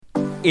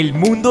El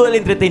mundo del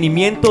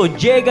entretenimiento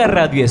llega a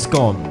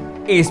Radioescom.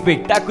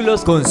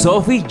 Espectáculos con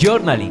Sophie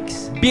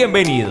Journalix.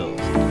 Bienvenidos.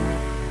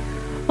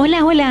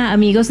 Hola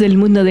amigos del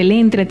mundo del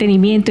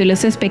entretenimiento y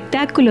los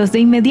espectáculos. De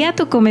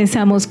inmediato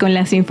comenzamos con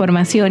las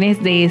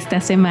informaciones de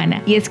esta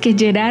semana. Y es que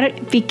Gerard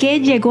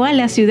Piqué llegó a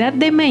la ciudad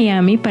de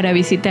Miami para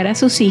visitar a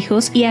sus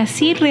hijos y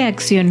así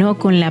reaccionó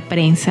con la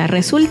prensa.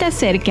 Resulta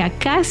ser que a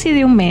casi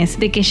de un mes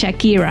de que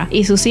Shakira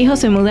y sus hijos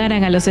se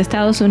mudaran a los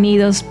Estados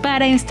Unidos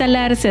para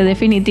instalarse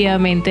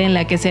definitivamente en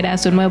la que será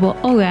su nuevo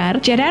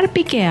hogar, Gerard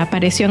Piqué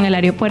apareció en el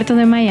aeropuerto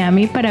de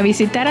Miami para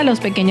visitar a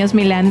los pequeños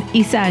Milan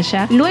y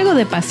Sasha luego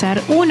de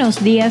pasar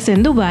unos días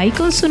en Dubái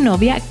con su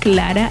novia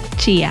Clara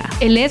Chia.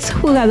 El ex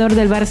jugador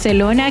del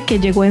Barcelona, que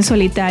llegó en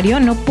solitario,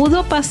 no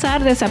pudo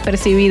pasar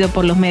desapercibido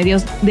por los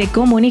medios de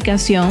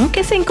comunicación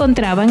que se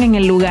encontraban en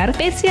el lugar,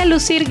 pese a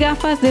lucir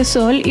gafas de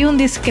sol y un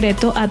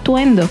discreto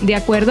atuendo. De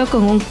acuerdo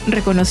con un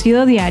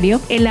reconocido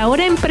diario, el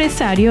ahora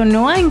empresario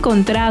no ha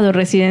encontrado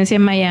residencia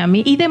en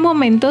Miami y de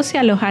momento se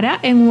alojará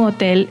en un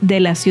hotel de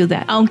la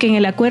ciudad. Aunque en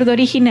el acuerdo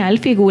original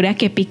figura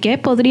que Piqué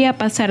podría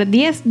pasar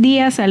 10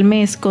 días al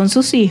mes con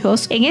sus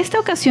hijos, en esta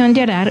ocasión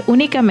Gerard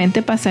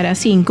únicamente pasará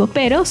 5,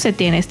 pero se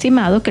tiene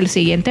estimado que el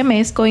siguiente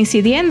mes,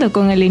 coincidiendo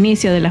con el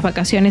inicio de las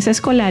vacaciones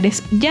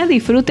escolares, ya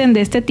disfruten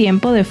de este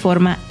tiempo de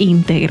forma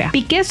íntegra.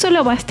 Piqué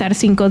solo va a estar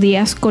 5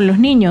 días con los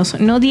niños,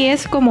 no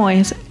 10 como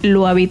es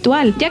lo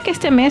habitual, ya que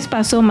este mes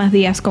pasó más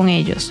días con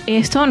ellos.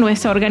 Esto no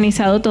está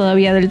organizado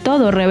todavía del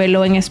todo,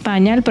 reveló en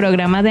España el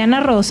programa de Ana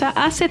Rosa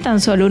hace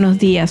tan solo unos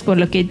días, por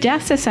lo que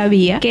ya se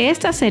sabía que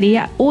esta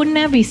sería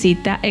una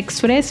visita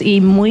express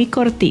y muy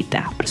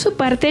cortita. Por su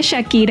parte,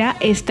 Shakira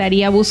estaría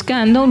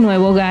buscando un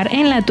nuevo hogar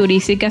en la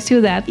turística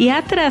ciudad y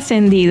ha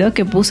trascendido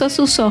que puso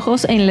sus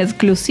ojos en la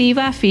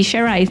exclusiva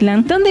Fisher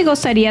Island, donde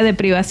gozaría de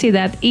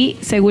privacidad y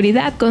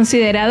seguridad.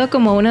 Considerado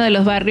como uno de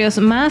los barrios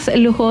más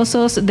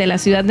lujosos de la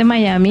ciudad de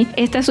Miami,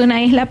 esta es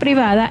una isla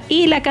privada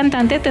y la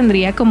cantante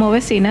tendría como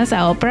vecinas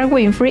a Oprah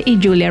Winfrey y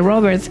Julia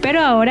Roberts,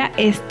 pero ahora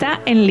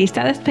está en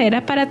lista de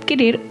espera para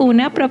adquirir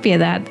una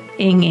propiedad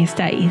en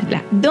esta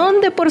isla,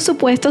 donde por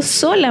supuesto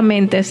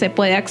solamente se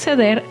puede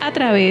acceder a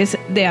través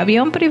de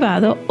avión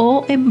privado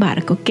o en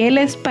barco. ¿Qué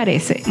les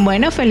parece?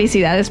 Bueno,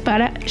 felicidades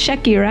para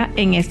Shakira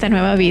en esta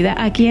nueva vida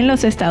aquí en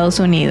los Estados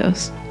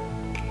Unidos.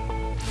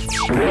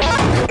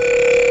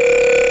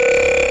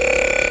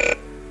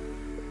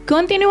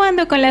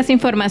 Continuando con las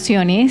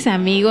informaciones,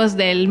 amigos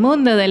del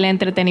mundo del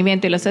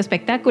entretenimiento y los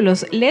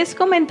espectáculos, les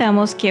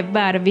comentamos que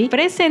Barbie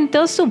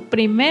presentó su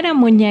primera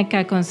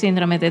muñeca con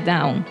síndrome de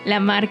Down. La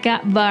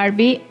marca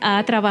Barbie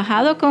ha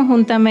trabajado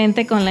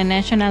conjuntamente con la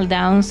National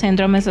Down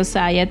Syndrome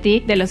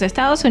Society de los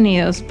Estados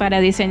Unidos para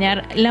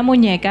diseñar la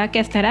muñeca que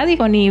estará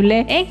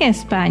disponible en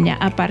España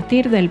a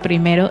partir del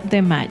 1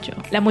 de mayo.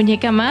 La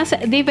muñeca más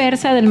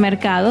diversa del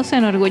mercado se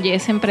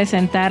enorgullece en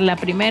presentar la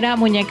primera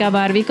muñeca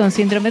Barbie con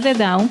síndrome de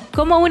Down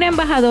como una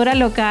embajadora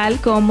local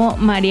como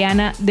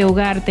Mariana de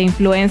Ugarte,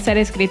 influencer,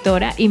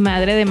 escritora y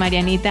madre de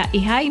Marianita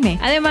y Jaime.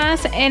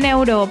 Además, en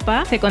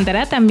Europa se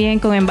contará también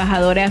con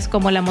embajadoras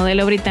como la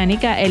modelo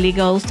británica Ellie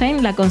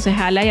Goldstein, la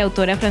concejala y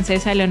autora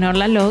francesa Eleonore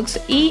Laloux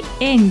y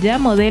Enya,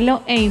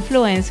 modelo e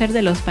influencer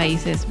de los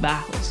Países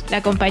Bajos.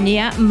 La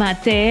compañía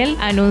Mattel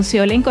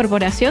anunció la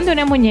incorporación de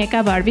una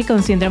muñeca Barbie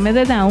con síndrome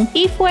de Down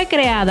y fue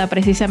creada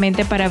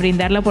precisamente para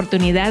brindar la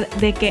oportunidad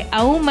de que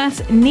aún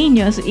más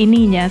niños y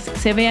niñas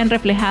se vean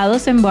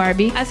reflejados en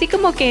Barbie, así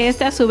como que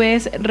esta a su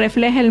vez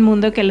refleja el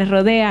mundo que les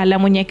rodea. La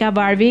muñeca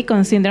Barbie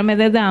con síndrome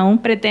de Down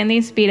pretende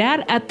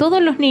inspirar a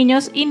todos los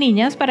niños y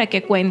niñas para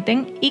que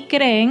cuenten y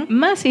creen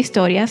más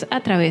historias a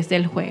través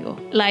del juego.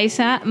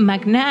 Liza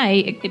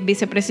McKnight,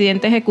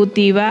 vicepresidenta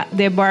ejecutiva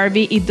de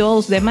Barbie y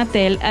Dolls de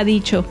Mattel, ha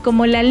dicho: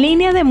 como la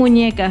línea de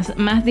muñecas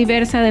más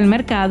diversa del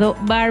mercado,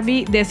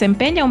 Barbie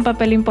desempeña un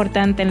papel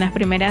importante en las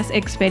primeras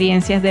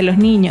experiencias de los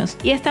niños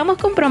y estamos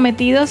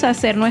comprometidos a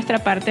hacer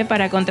nuestra parte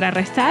para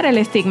contrarrestar el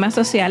estigma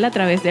social a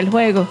través del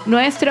juego.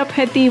 Nuestro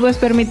objetivo es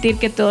permitir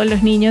que todos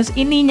los niños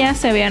y niñas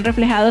se vean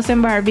reflejados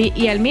en Barbie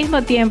y al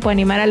mismo tiempo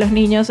animar a los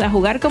niños a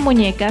jugar con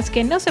muñecas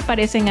que no se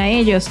parecen a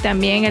ellos.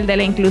 También el de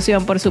la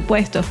inclusión, por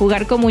supuesto.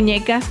 Jugar con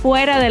muñecas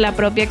fuera de la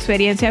propia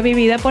experiencia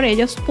vivida por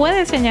ellos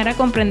puede enseñar a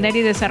comprender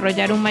y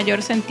desarrollar un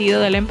mayor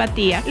sentido de la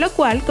empatía, lo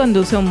cual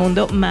conduce a un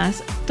mundo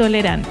más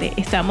tolerante.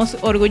 Estamos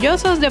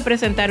orgullosos de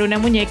presentar una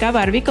muñeca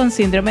Barbie con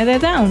síndrome de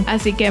Down,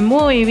 así que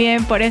muy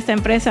bien por esta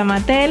empresa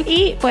Mattel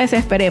y pues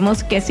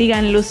esperemos que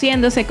sigan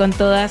luciéndose con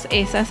todas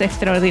esas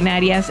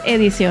extraordinarias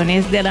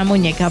ediciones de la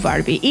muñeca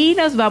Barbie. Y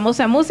nos vamos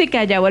a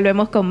música, ya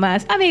volvemos con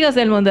más amigos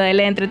del mundo del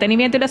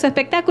entretenimiento y los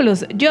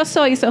espectáculos. Yo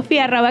soy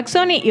Sofía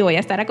Rabaxoni y voy a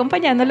estar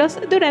acompañándolos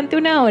durante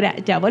una hora.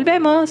 Ya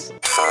volvemos.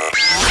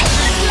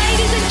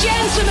 Ladies and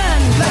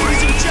gentlemen.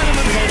 Ladies and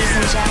gentlemen. Ladies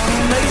and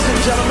gentlemen. Ladies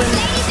and gentlemen.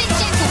 Ladies and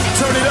gentlemen.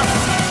 Turn it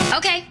up.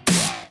 Okay.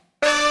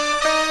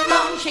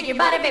 Come on, shake your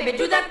body, baby,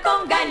 do that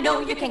conga.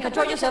 No, you can't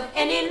control yourself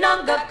any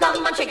longer.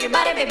 Come on, shake your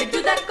body, baby,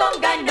 do that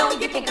conga. No,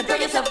 you can't control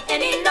yourself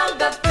any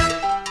longer.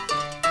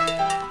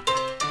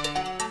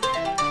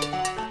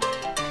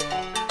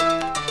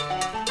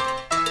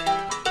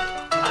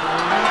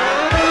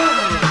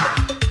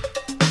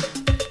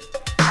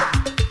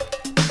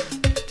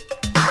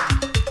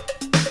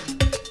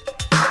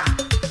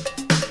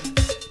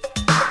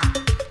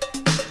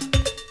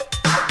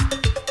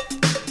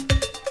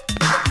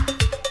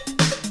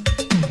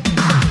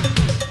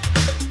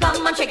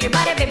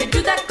 baby,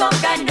 do that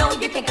conga. No,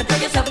 you can't control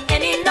yourself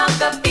any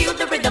longer. Feel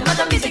the rhythm of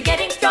the music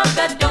getting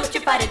stronger. Don't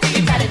you fight it till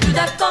you try to do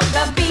that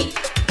conga beat.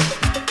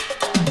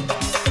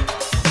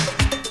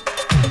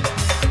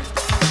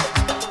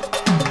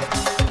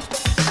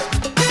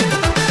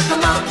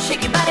 Come on,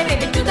 shake your body,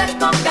 baby, do that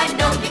conga.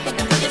 No, you can't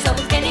control yourself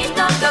any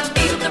longer.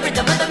 Feel the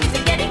rhythm of the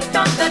music getting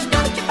stronger.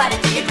 Don't you fight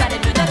it till you try to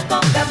do that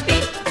conga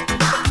beat.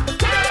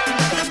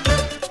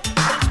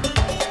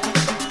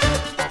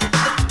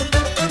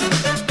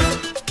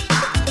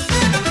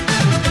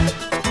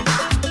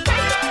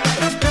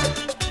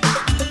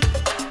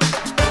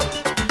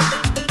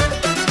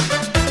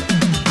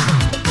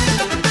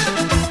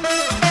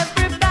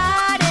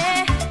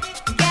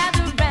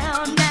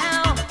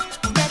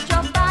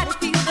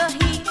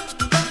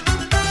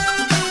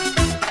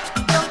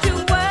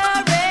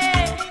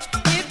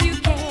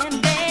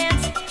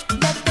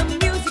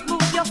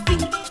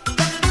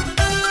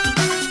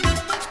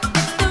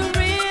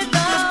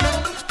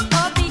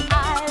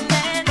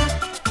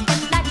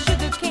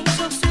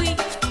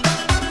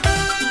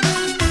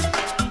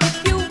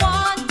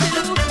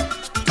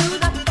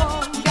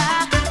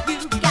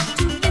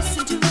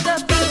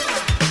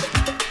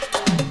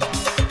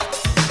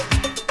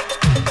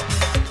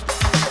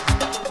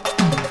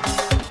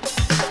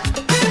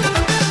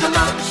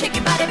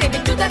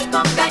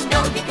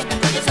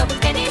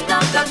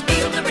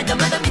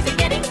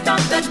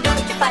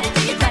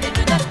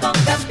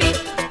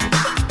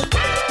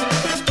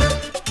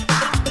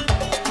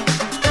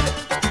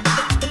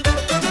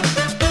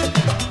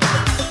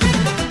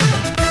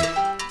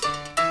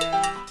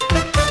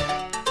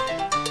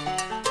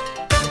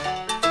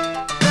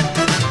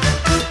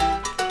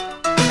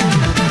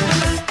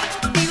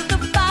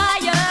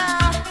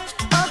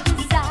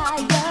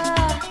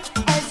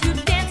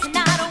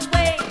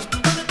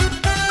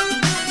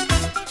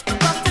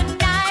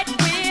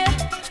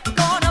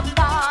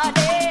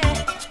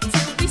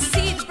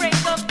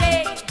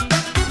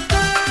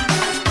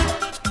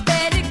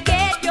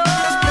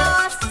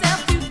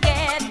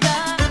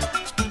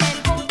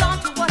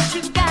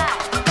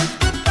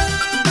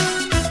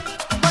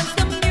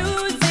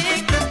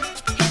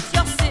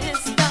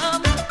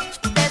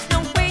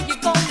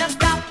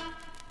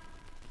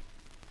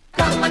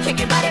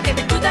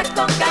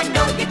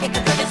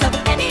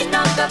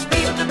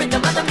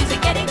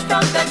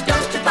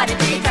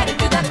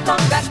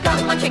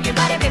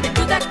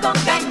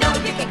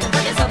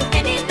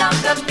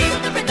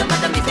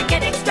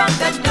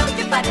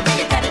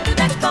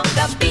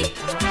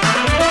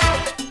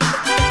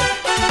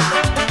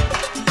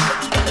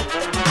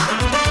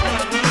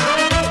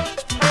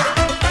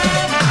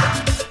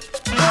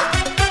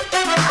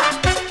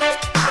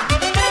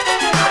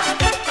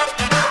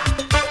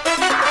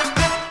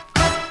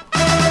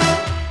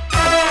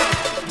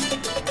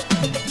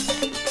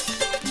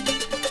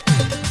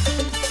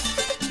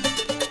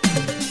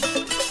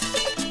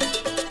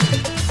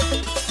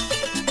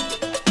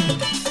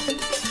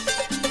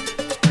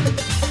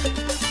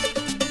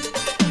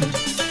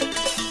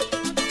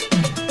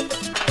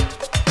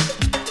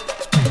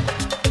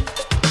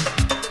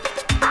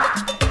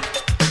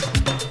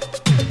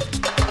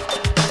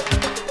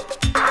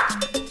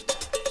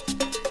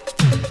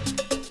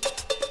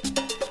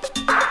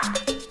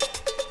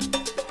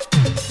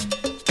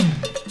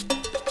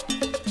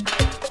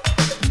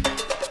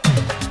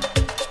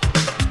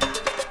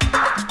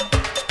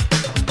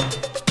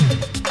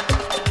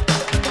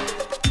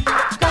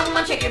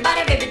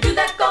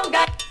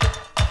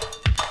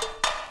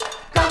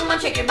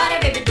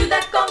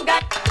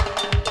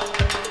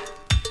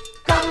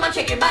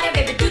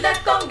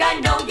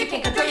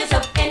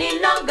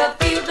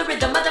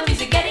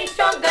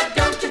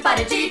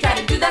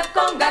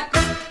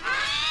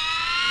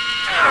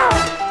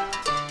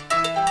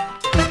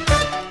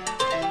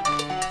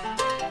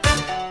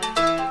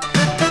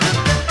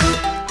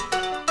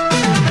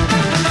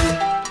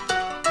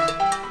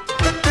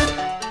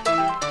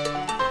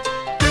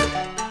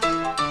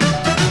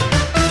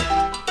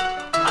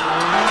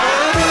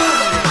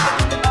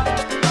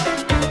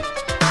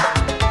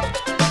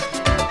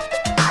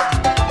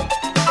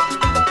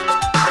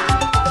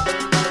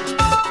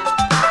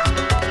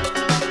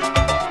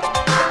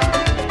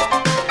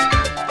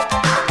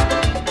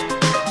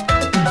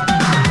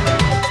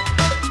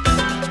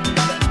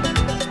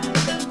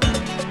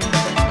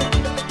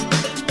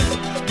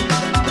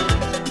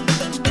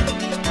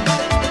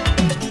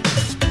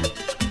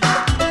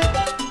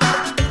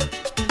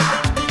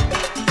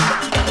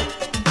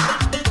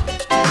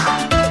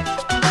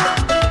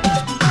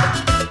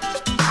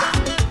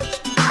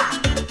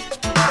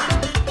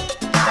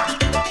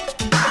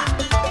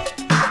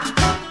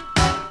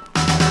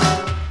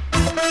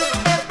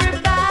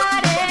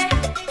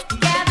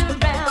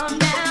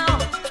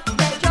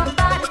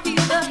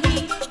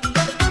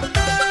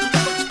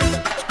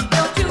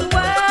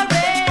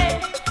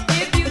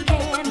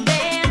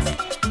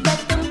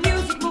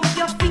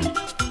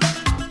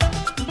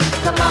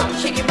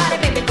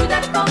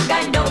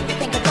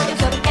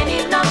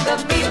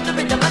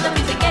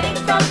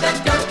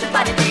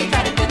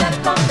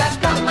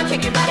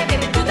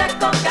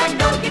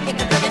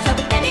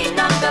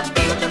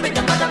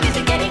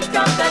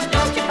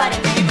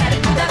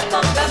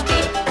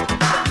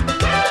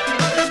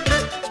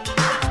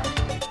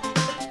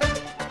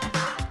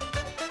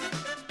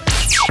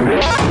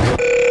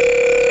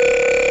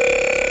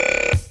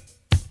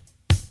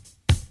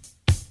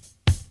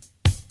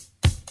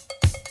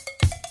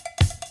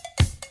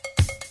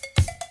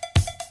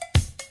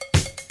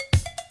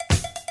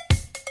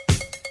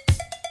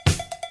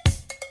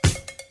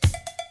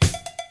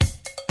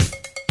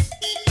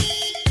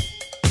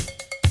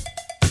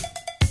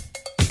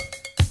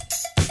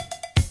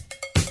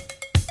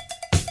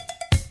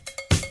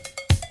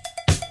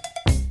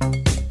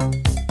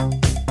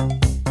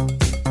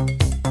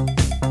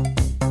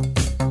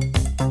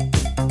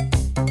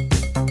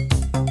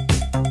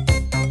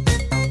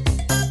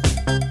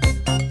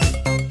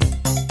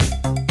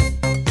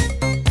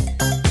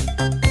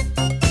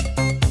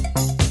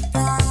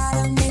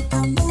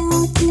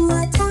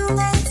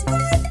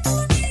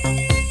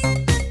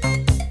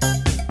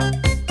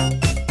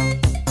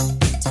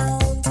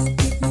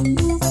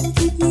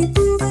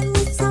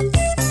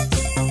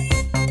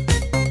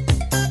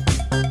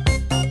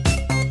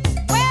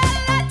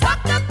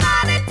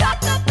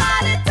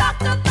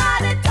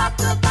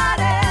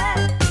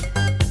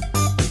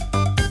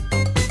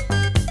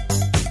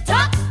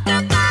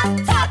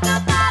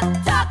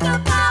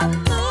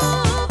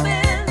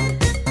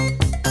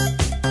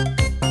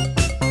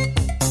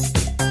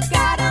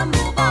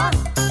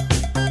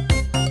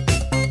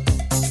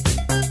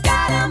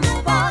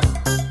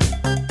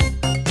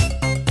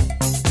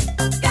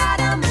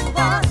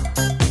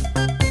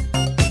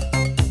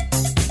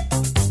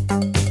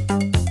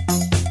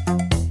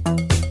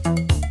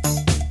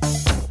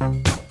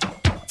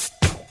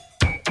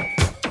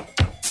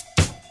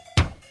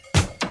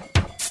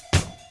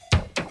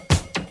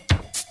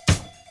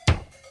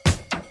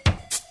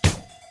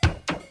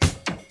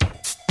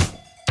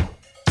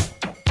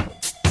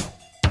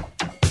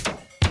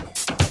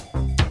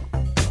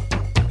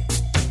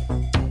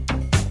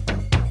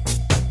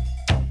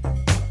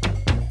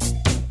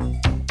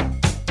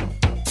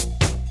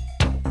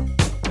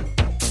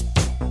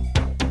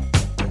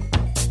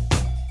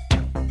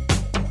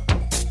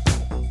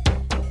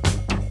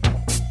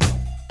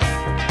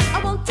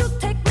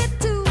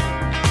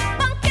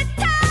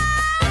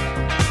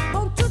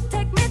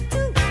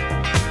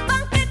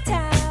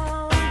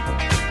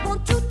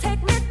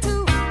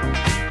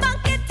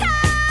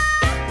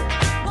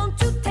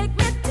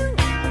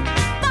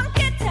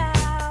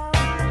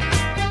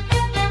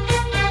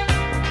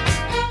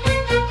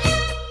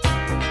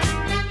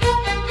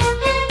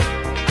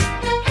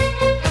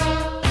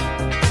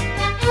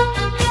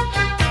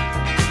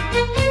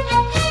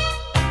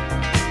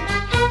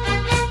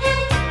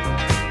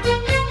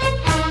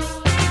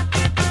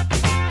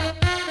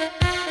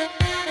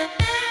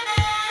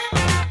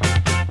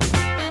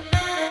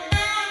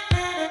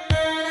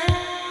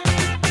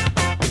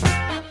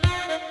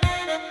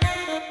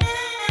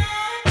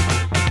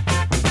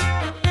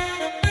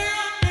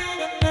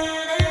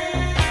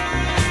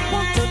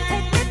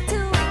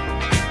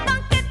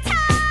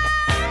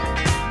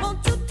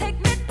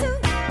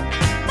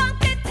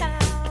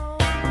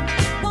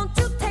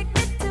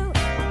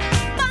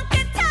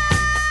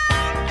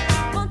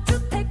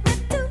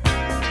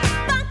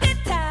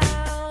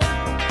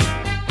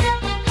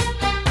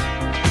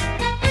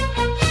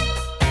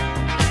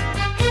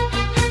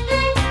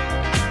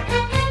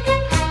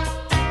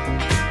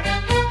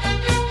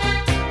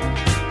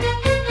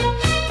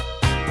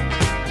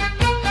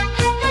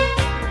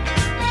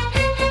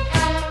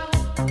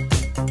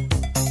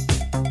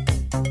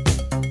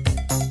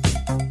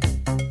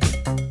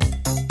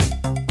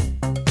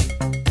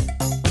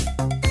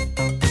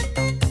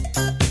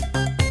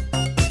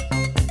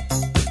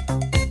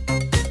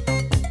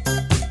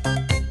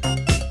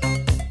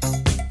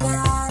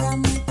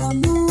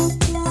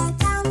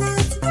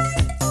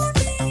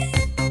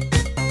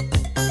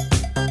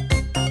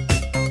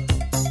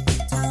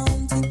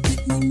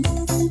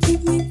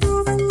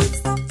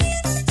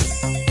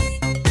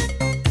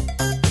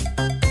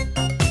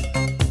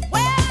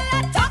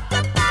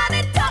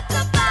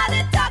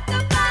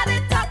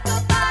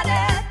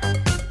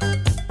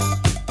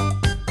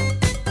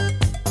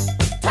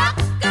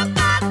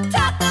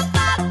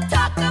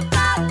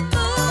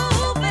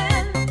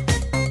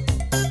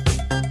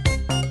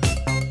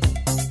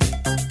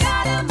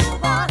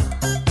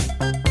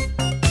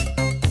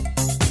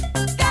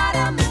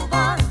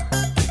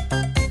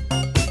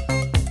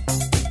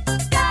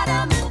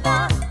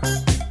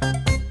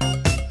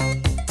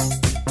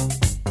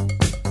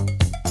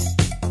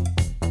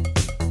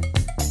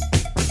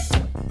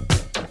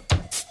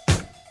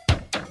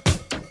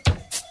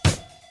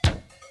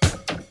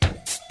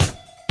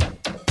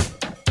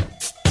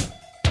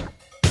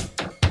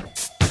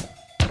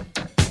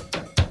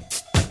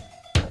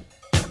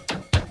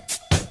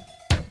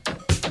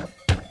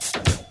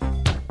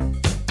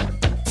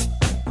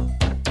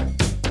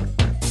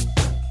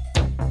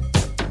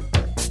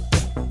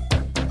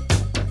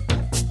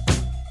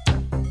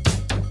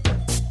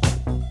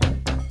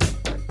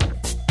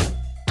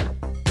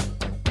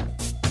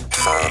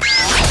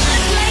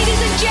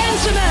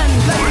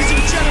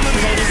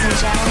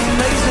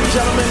 Ladies and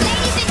gentlemen.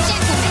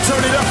 Turn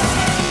it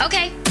up.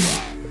 Okay.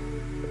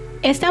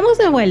 Estamos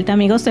de vuelta,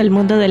 amigos del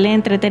mundo del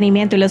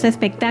entretenimiento y los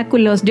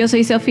espectáculos. Yo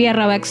soy Sofía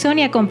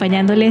Rabaxoni,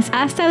 acompañándoles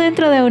hasta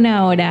dentro de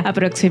una hora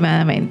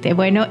aproximadamente.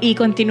 Bueno, y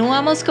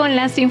continuamos con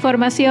las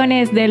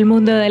informaciones del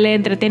mundo del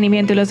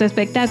entretenimiento y los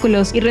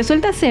espectáculos. Y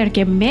resulta ser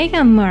que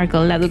Meghan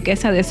Markle, la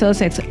duquesa de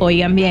Sussex,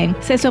 oigan bien,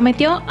 se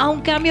sometió a un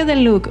cambio de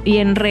look y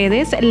en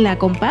redes la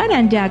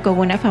comparan ya con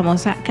una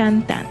famosa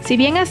cantante. Si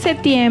bien hace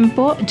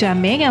tiempo ya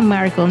Meghan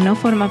Markle no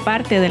forma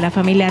parte de la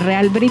familia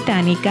real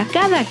británica,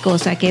 cada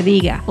cosa que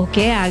diga o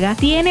que haga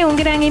tiene un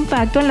gran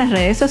impacto en las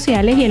redes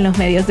sociales y en los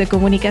medios de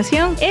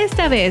comunicación.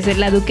 Esta vez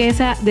la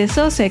duquesa de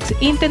Sussex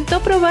intentó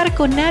probar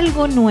con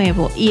algo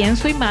nuevo y en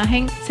su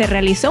imagen se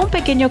realizó un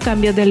pequeño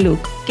cambio de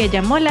look que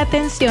llamó la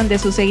atención de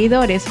sus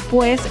seguidores,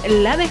 pues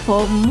la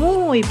dejó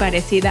muy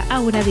parecida a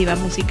una diva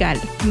musical.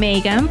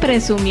 Meghan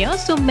presumió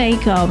su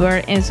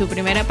makeover en su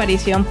primera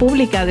aparición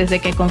pública desde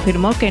que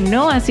confirmó que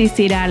no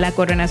asistirá a la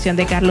coronación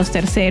de Carlos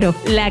III.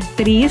 La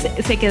actriz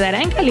se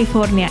quedará en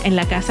California en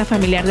la casa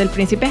familiar del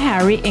príncipe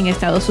Harry en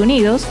Estados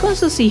Unidos con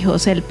sus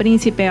hijos, el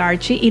príncipe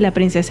Archie y la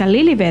princesa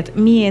Lilibet,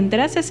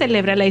 mientras se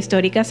celebra la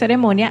histórica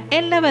ceremonia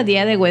en la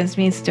abadía de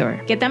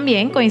Westminster, que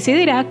también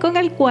coincidirá con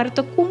el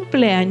 4º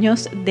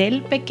cumpleaños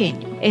del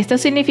pequeño. Esto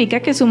significa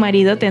que su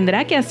marido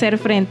tendrá que hacer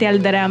frente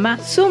al drama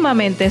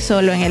sumamente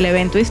solo en el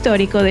evento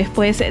histórico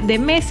después de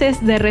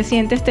meses de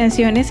recientes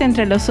tensiones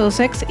entre los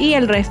Sussex y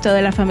el resto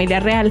de la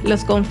familia real.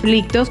 Los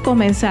conflictos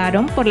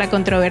comenzaron por la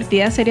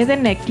controvertida serie de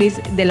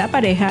Netflix de la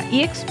pareja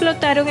y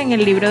explotaron en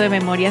el libro de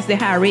memorias de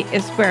Harry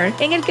Spare,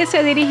 en el que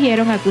se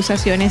dirigieron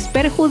acusaciones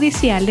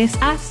perjudiciales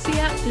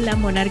hacia la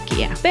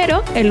monarquía.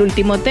 Pero el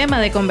último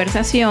tema de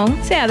conversación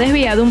se ha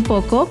desviado un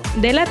poco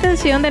de la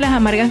atención de las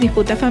amargas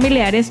disputas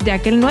familiares, ya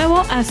que el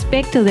nuevo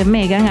aspecto de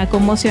Meghan ha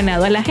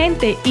conmocionado a la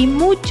gente y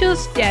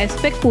muchos ya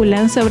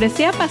especulan sobre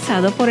si ha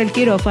pasado por el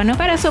quirófano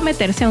para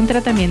someterse a un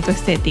tratamiento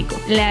estético.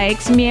 La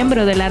ex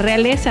miembro de la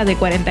realeza de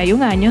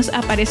 41 años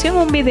apareció en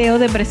un video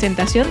de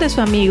presentación de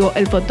su amigo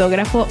el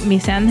fotógrafo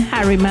Misan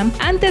Harriman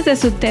antes de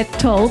su TED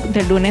Talk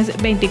del lunes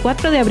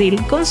 24 de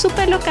abril con su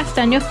pelo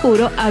castaño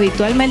oscuro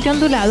habitualmente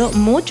ondulado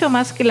mucho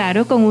más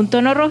claro con un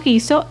tono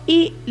rojizo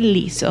y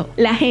liso.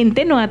 La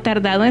gente no ha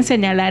tardado en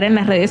señalar en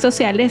las redes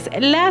sociales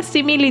la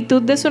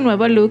similitud de su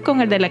nuevo look con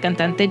el de la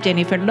cantante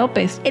Jennifer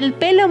López. El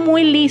pelo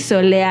muy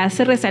liso le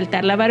hace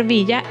resaltar la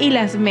barbilla y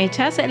las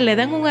mechas le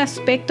dan un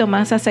aspecto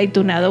más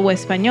aceitunado o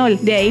español.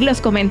 De ahí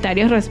los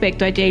comentarios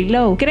respecto a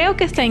J-Lo. Creo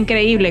que está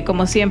increíble,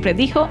 como siempre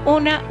dijo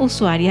una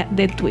usuaria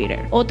de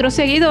Twitter. Otro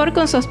seguidor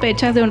con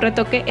sospechas de un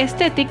retoque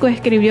estético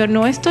escribió: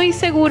 no estoy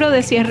seguro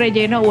de si es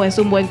relleno o es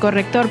un buen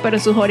corrector, pero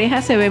sus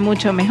orejas se ven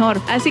mucho mejor.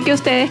 Así que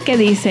ustedes ¿qué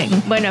dicen?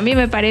 Bueno, a mí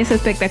me parece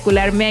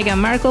espectacular Meghan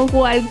Markle.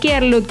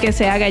 Cualquier look que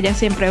se haga ya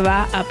siempre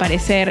va a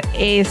parecer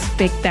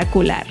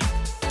espectacular.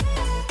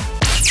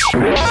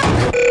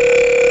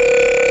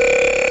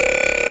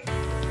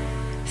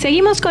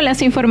 Seguimos con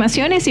las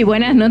informaciones y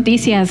buenas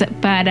noticias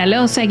para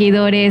los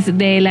seguidores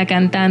de la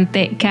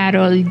cantante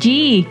Karol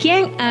G,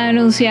 quien ha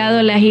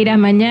anunciado la gira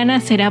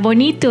Mañana Será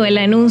Bonito. El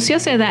anuncio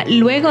se da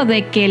luego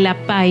de que la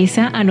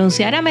paisa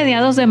anunciara a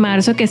mediados de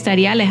marzo que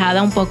estaría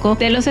alejada un poco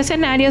de los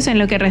escenarios en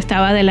lo que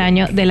restaba del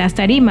año de las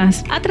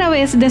tarimas. A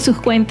través de sus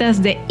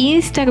cuentas de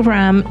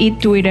Instagram y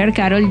Twitter,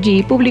 Karol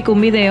G publicó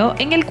un video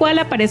en el cual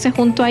aparece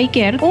junto a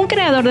Iker, un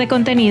creador de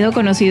contenido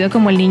conocido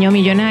como el Niño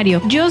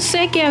Millonario. Yo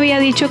sé que había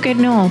dicho que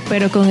no,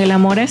 pero con el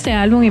amor a este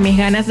álbum y mis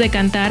ganas de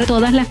cantar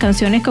todas las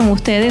canciones con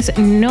ustedes,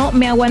 no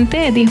me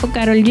aguanté, dijo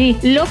Karol G.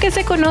 Lo que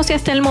se conoce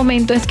hasta el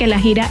momento es que la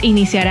gira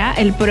iniciará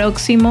el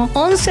próximo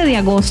 11 de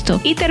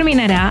agosto y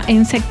terminará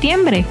en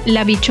septiembre.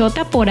 La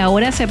bichota por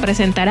ahora se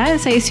presentará en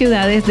 6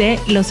 ciudades de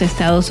los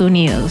Estados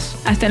Unidos.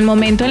 Hasta el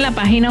momento en la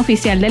página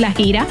oficial de la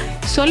gira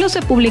solo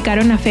se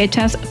publicaron las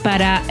fechas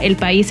para el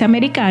país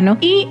americano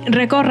y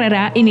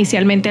recorrerá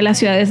inicialmente las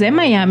ciudades de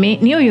Miami,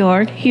 New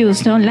York,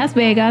 Houston, Las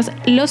Vegas,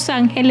 Los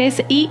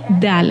Ángeles y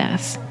Dallas.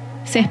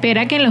 Se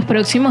espera que en los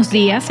próximos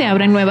días se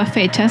abran nuevas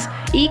fechas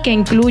y que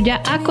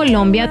incluya a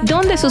Colombia,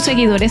 donde sus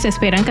seguidores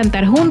esperan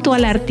cantar junto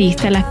al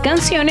artista las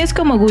canciones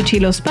como Gucci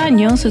los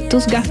paños,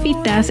 Tus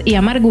gafitas y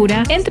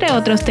Amargura, entre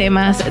otros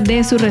temas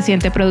de su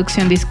reciente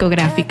producción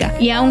discográfica.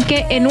 Y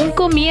aunque en un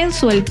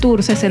comienzo el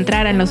tour se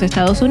centrara en los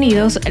Estados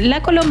Unidos,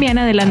 la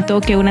colombiana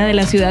adelantó que una de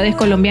las ciudades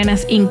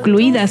colombianas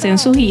incluidas en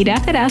su gira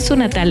será su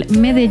natal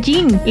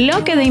Medellín,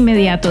 lo que de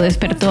inmediato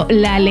despertó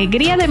la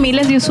alegría de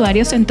miles de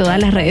usuarios en todas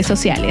las redes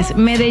sociales.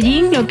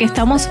 Medellín, lo que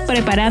estamos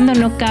preparando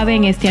no cabe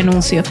en este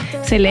anuncio.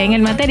 Se lee en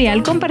el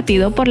material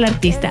compartido por la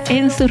artista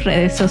en sus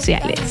redes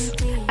sociales.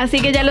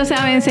 Así que ya lo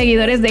saben,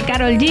 seguidores de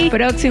Karol G,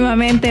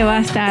 próximamente va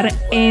a estar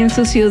en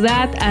su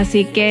ciudad,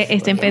 así que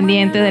estén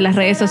pendientes de las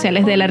redes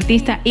sociales del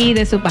artista y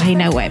de su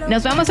página web.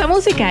 Nos vamos a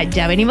música,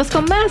 ya venimos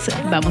con más.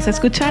 Vamos a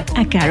escuchar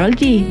a Karol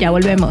G, ya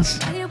volvemos.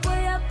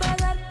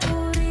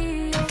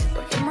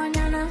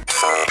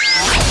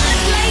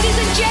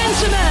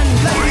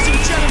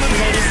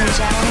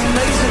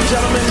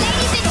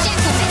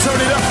 Turn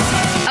it up.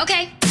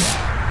 Okay.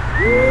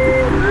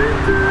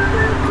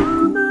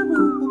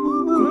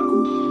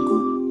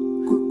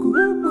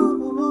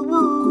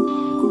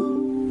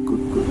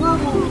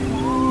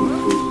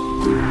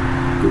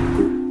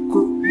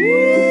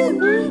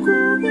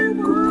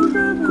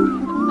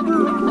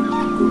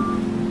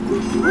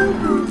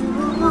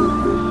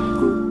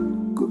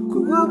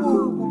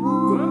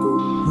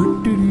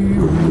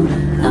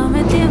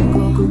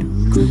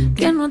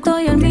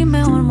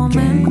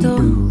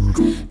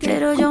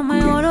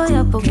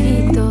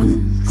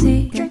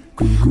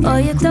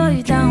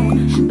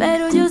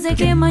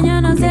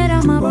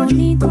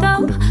 bonito,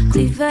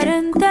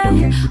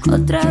 diferente,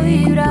 otra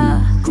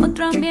vibra,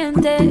 otro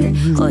ambiente.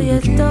 Hoy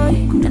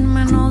estoy en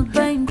menos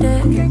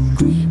 20,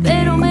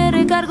 pero me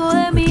recargo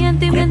de mi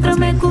gente y mientras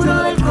me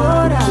curo del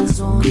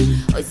corazón.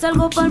 Hoy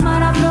salgo pa'l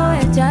mar a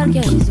aprovechar que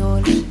hay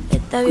sol.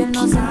 Está bien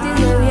no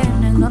sentirse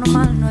bien, es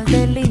normal, no es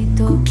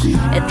delito.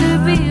 Estoy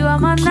viva,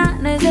 más nada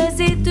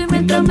necesito y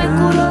mientras me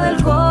curo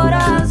del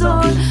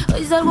corazón.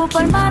 Hoy salgo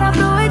pa'l mar a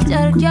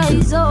aprovechar que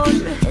hay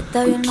sol.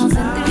 Está bien no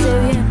sentirse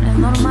bien, es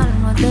normal,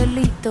 no es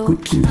delito.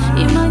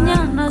 Y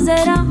mañana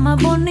será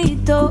más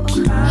bonito.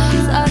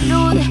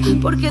 Salud,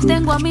 porque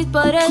tengo a mis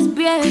padres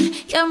bien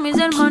y a mis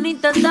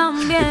hermanitas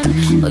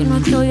también. Hoy no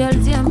estoy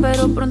al 100,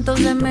 pero pronto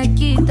se me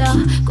quita.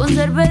 Con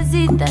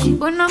cervecita y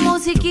buena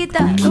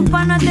musiquita, los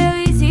panas te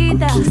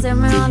visitan. Se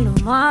me van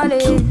los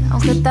males,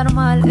 aunque estar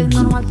mal es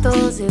normal,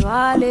 todo se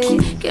vale.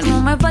 Que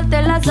no me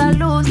falte la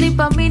salud, ni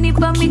pa' mí ni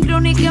pa' mi crew,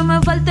 ni que me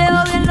falte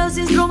bien los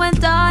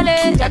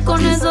instrumentales. Ya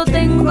con eso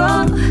tengo,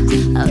 a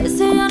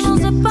veces ya no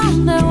sé pa'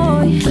 dónde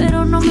voy,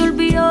 pero no me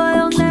olvido de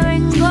dónde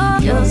vengo.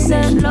 Yo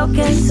sé lo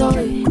que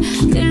soy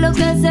y lo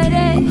que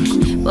seré,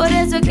 por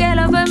eso es que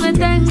la fe me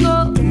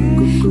tengo.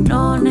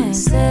 No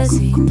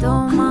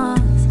necesito más,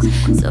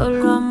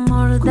 solo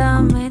amor,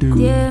 dame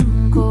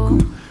tiempo.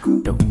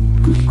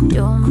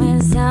 Yo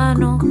me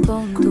sano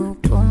con tu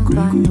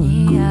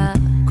compañía,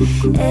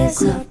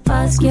 esa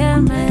paz que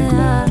me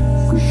das,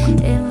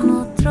 en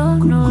otro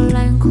no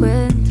la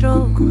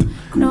encuentro,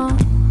 no.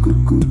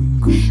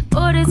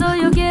 Por eso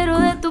yo quiero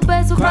de tu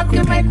beso pa'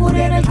 que me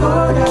cure en el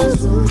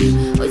corazón.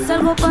 Hoy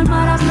salgo pa'l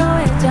mar a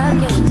aprovechar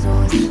que el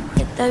sol.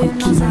 Está bien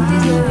no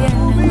sentirse bien,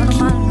 es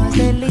normal, no es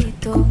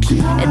delito.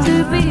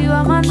 Estoy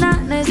viva, más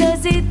nada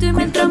necesito y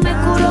mientras me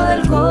curo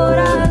del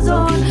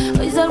corazón.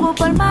 Hoy salgo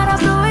pa'l mar a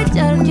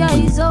aprovechar que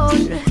hay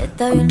sol.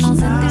 Está bien no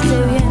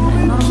sentirse bien,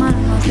 es normal,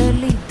 no es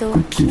delito.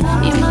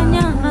 Y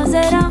mañana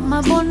será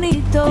más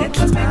bonito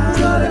mientras me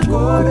curo del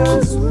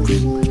corazón.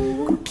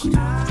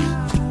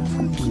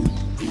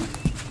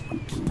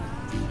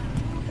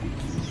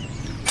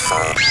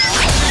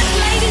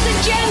 Ladies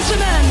and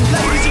gentlemen.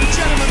 Ladies and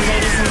gentlemen.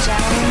 Ladies and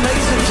gentlemen.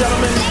 Ladies and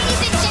gentlemen.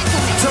 Ladies and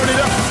gentlemen. Turn it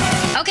up.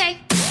 Okay.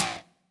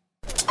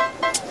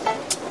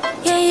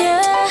 Yeah,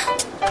 yeah.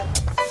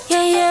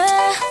 Yeah,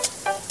 yeah.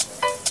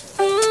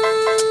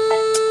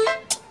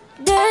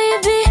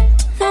 Baby,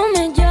 no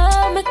me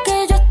llames que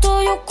yo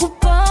estoy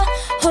ocupada,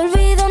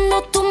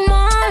 olvidando tus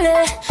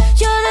males.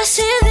 Yo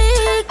decidí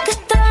que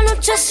esta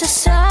noche se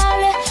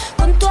sale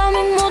con todas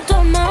mis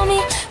motos, mami,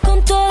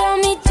 con todas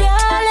mis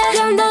chales. Y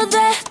ando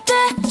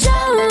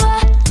despechada,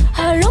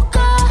 a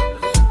loca,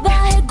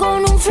 bajé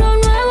con un flow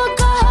nuevo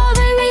acá,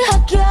 baby,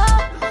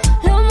 hackear.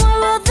 Lo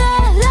muevo de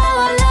lado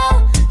a lado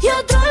y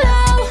otro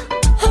lado.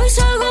 Hoy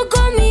salgo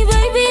con mi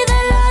baby de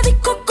la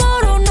disco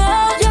Corona.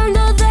 Y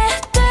ando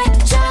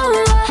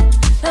despechada,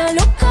 a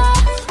loca,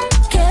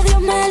 que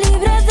Dios me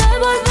libre de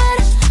volver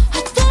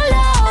a tu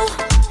lado.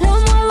 Lo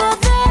muevo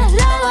de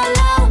lado a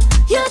lado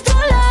y otro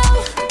lado.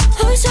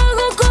 Hoy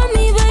salgo con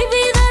mi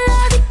baby de la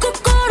disco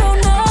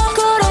Corona.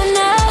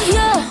 Corona,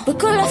 yeah. Voy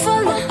con la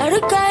falda, aro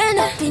y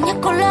cadena, piña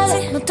colada,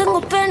 no tengo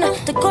pena.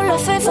 Estoy con la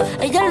fefa,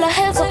 ella es la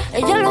jefa,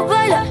 ella lo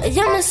baila,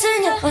 ella me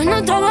enseña. Hoy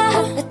no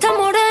trabaja, está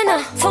morena.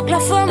 Fuck la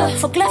fama,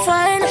 fuck la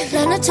faena.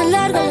 La noche es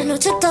larga, la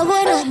noche está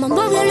buena.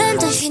 Mambo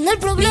violento y fin del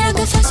problema. Mira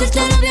que fácil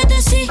te lo voy a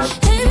decir,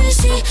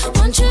 ABC,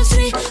 1, 2,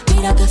 3.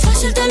 Mira que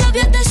fácil te lo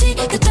voy a decir,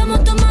 que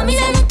estamos tu mami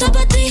ya no está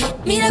pa' ti.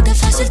 Mira que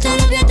fácil te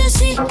lo voy a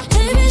decir,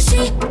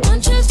 ABC, 1,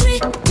 2,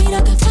 3.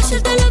 Mira que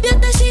fácil te lo voy a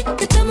decir,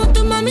 que estamos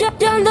tu mami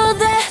ya ando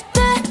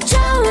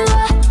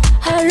despechada,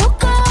 a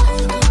loca,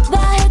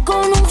 bajé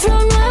con un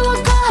flow nuevo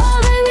acá,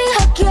 baby,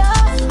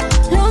 hackear.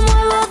 Lo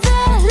muevo de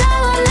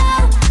lado a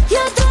lado y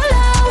otro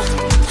lado.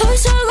 Hoy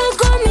salgo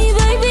con mi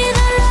baby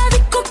de la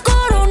disco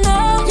Corona.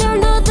 Y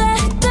ando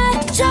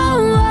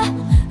despechada,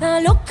 a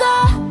loca,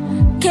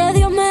 que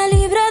Dios me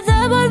libre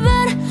de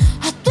volver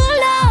a tu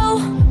lado.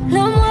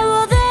 Lo muevo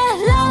de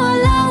lado a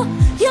lado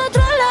y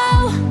otro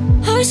lado.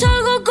 Hoy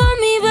salgo con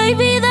mi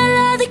baby de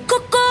la disco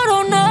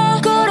Corona.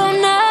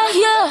 Corona,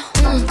 yeah.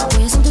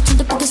 Voy a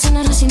 180 porque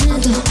suena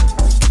Recinito.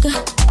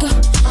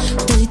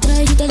 Te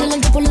distrae y te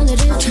adelante por la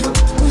derecha.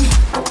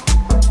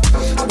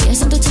 Voy a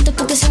 180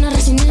 porque suena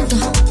Recinito.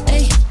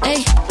 Ey,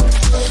 ey.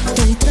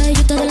 Te distrae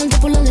y te adelante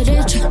por la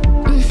derecha.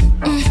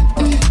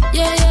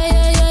 Yeah, yeah,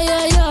 yeah, yeah,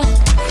 yeah, yeah.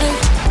 Ey.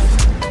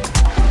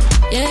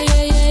 Yeah,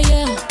 yeah, yeah,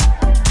 yeah.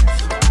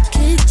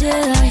 Que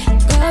Jedi,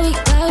 Gaby,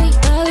 Gaby,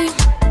 Gaby.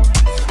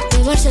 De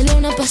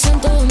Barcelona pa'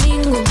 Santo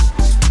Domingo.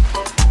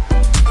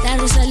 La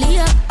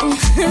Rosalía.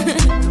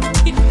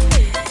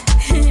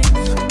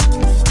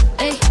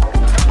 Ey.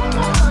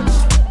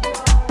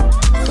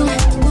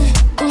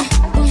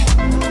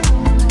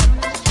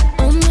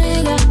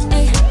 Omega,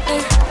 ey,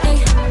 ey, ey.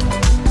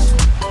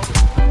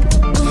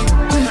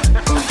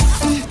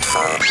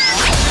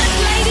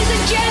 Ladies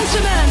and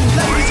gentlemen.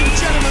 Ladies and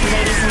gentlemen.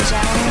 Ladies and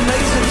gentlemen.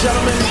 Ladies and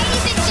gentlemen.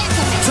 Ladies and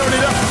gentlemen. Turn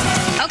it up.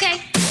 Okay.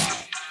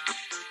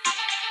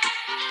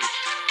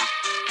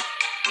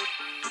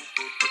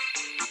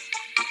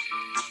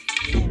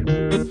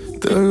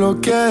 Te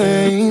bloqueé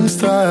de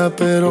Insta,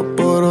 pero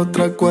por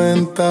otra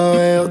cuenta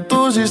veo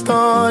tus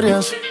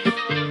historias.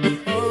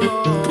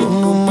 Tu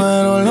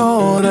número lo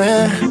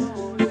borré,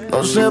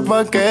 no sé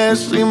pa' qué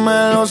si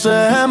me lo sé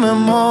de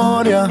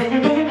memoria.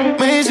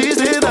 Me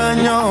hiciste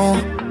daño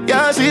y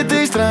así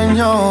te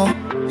extraño,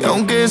 y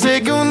aunque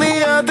sé que un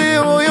día te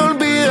voy a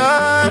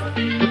olvidar,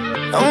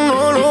 aún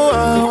no lo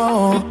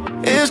hago,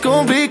 es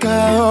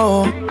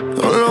complicado.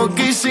 Todo lo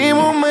que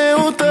hicimos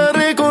me gusta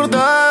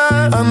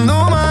recordar.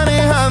 Ando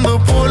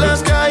manejando por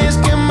las calles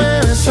que me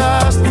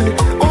besaste,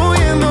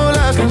 oyendo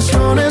las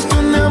canciones que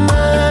un día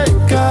me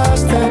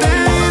dedicaste. Te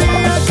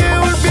diría que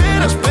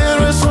volvieras,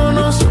 pero eso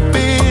no se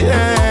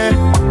pide.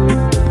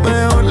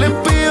 Mejor le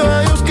pido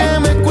a Dios que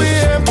me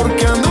cuide,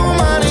 porque ando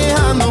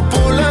manejando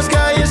por las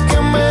calles que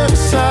me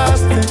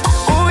besaste,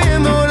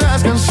 oyendo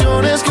las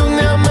canciones que un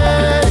día me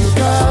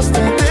dedicaste.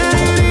 Te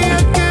diría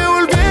que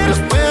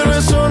volvieras, pero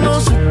eso no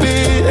se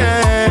pide.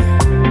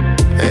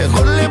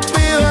 Mejor le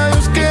pido a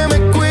Dios que me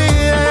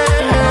cuide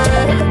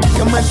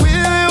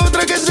de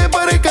otra que se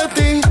parezca a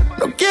ti.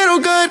 No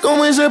quiero caer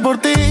como hice por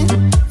ti.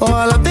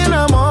 Ojalá te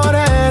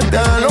enamores, te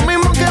haga lo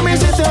mismo que me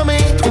hiciste a mí.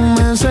 Tú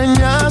me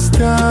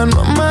enseñaste a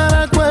no amar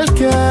a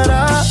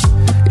cualquiera,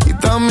 y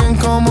también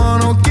como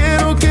no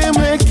quiero que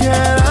me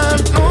quieran.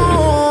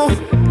 No,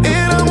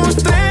 éramos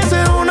tres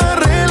en una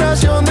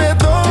relación de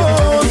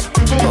dos.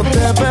 No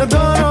te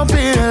perdono,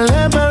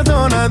 pídele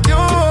perdón a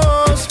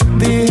Dios.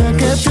 Dije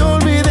que te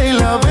olvidé y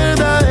la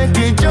verdad es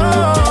que yo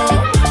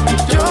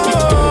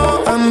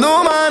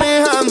ando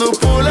manejando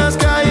por las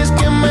calles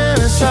que me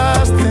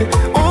besaste,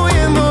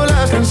 oyendo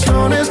las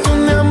canciones que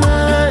un día me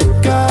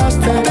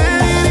dedicaste. Te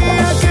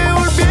diría que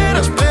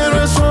volvieras,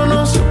 pero eso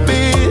no se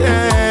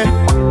pide.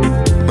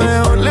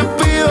 Mejor le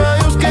pido a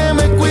Dios que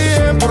me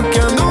cuide, porque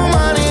ando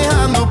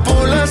manejando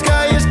por las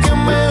calles que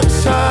me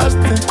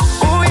besaste,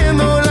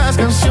 oyendo las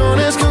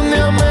canciones que un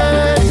día me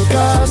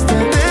dedicaste.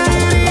 Te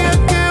diría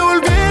que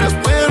volvieras,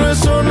 pero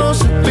eso no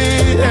se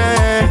pide.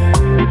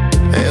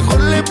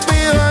 Mejor le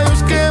pido a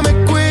Dios que me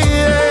cuide.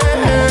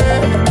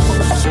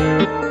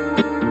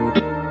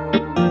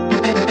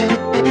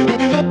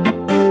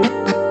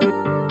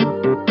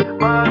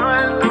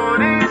 Manuel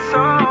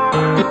Turizo.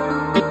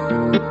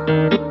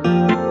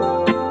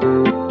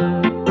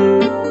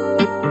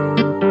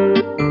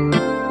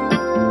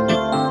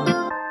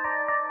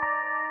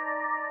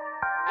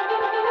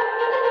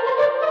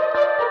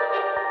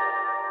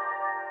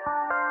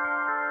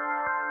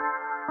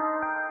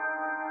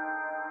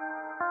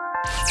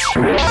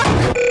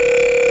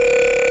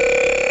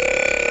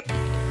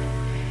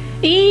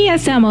 Y ya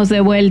estamos de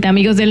vuelta,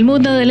 amigos del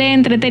mundo del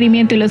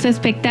entretenimiento y los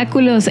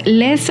espectáculos.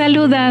 Les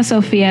saluda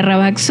Sofía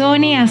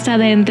Rabaxoni. Hasta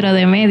dentro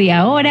de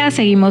media hora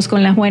seguimos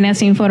con las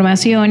buenas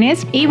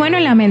informaciones. Y bueno,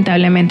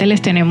 lamentablemente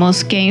les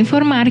tenemos que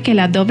informar que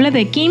la doble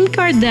de Kim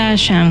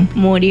Kardashian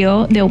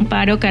murió de un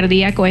paro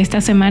cardíaco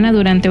esta semana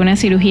durante una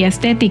cirugía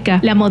estética.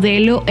 La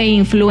modelo e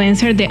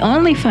influencer de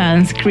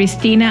OnlyFans,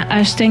 Christina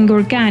Ashton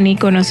Gurkani,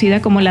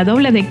 conocida como la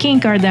doble de Kim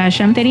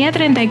Kardashian, tenía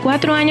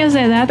 34 años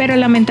de edad, pero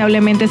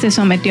lamentablemente se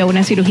sometió a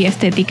una cirugía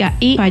estética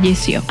y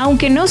falleció.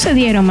 Aunque no se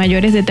dieron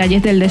mayores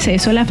detalles del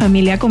deceso, la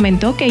familia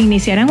comentó que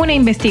iniciarán una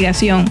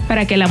investigación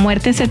para que la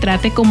muerte se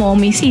trate como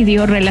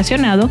homicidio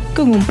relacionado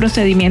con un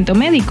procedimiento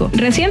médico.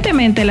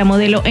 Recientemente, la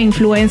modelo e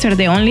influencer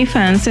de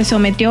OnlyFans se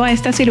sometió a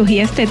esta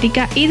cirugía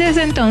estética y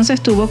desde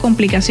entonces tuvo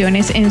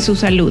complicaciones en su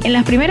salud. En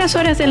las primeras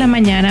horas de la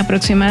mañana,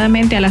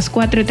 aproximadamente a las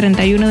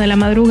 4:31 de la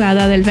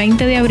madrugada del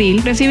 20 de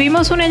abril,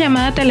 recibimos una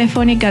llamada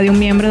telefónica de un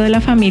miembro de la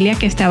familia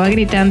que estaba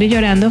gritando y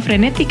llorando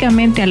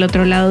frenéticamente al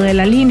otro lado de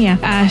la línea.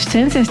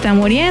 Ashton se está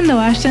muriendo,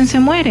 Ashton se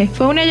muere.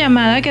 Fue una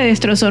llamada que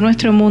destrozó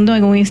nuestro mundo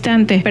en un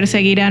instante.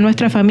 Perseguirá a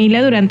nuestra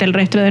familia durante el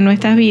resto de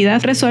nuestras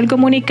vidas, rezó el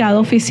comunicado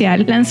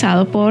oficial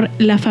lanzado por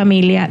la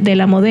familia de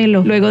la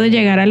modelo. Luego de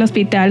llegar al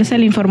hospital, se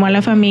le informó a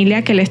la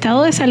familia que el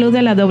estado de salud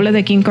de la doble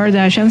de Kim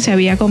Kardashian se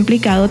había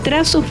complicado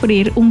tras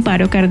sufrir un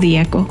paro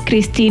cardíaco.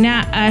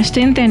 Christina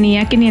Ashton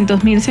tenía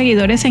 500,000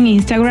 seguidores en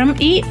Instagram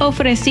y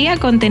ofrecía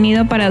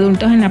contenido para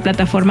adultos en la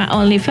plataforma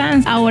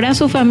OnlyFans. Ahora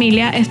su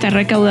familia está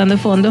recaudando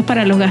fondos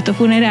para los gastos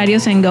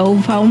funerarios en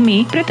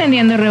GoFundMe,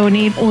 pretendiendo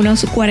reunir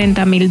unos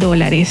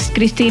 $40,000.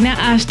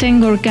 Christina Ashton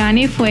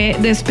Gurkani fue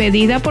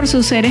despedida por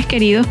sus seres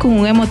queridos con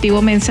un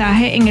emotivo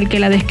mensaje en el que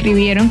la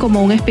describieron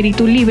como un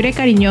espíritu libre,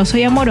 cariñoso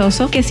y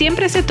amoroso que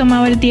siempre se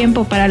tomaba el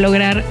tiempo para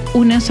lograr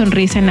una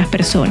sonrisa en las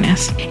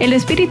personas. El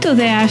espíritu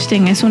de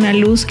Ashton es una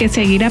luz que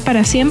seguirá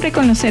para siempre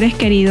con los seres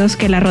queridos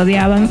que la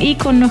rodeaban y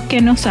con los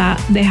que nos ha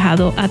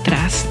dejado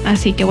atrás.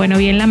 Así que bueno,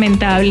 bien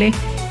lamentable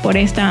por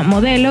esta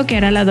modelo que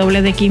era la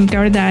doble de Kim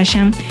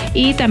Kardashian,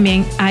 y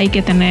también hay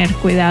que tener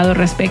cuidado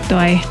respecto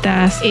a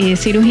estas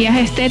cirugías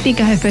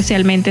estéticas,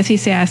 especialmente si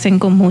se hacen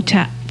con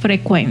mucha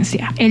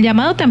frecuencia. El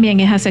llamado también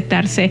es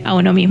aceptarse a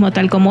uno mismo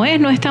tal como es.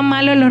 No es tan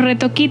malo los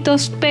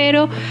retoquitos,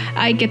 pero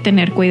hay que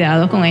tener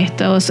cuidado con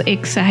estos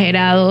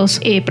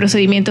exagerados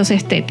procedimientos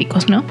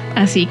estéticos, ¿no?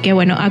 Así que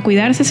bueno, a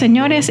cuidarse,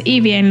 señores,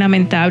 y bien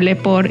lamentable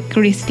por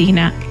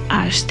Christina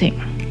Ashton.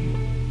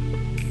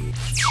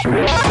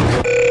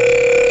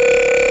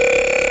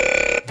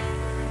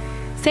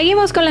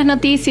 Seguimos con las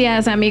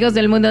noticias, amigos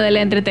del mundo del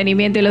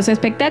entretenimiento y los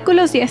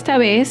espectáculos, y esta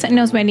vez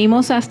nos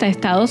venimos hasta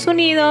Estados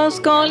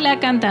Unidos con la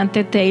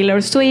cantante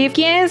Taylor Swift,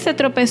 quien se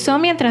tropezó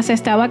mientras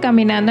estaba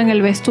caminando en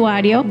el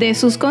vestuario de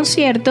sus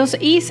conciertos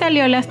y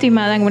salió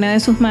lastimada en una de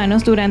sus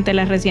manos durante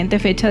la reciente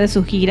fecha de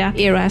su gira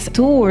Eras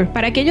Tour.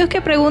 Para aquellos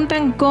que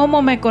preguntan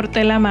cómo me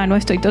corté la mano,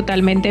 estoy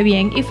totalmente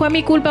bien y fue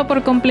mi culpa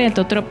por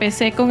completo.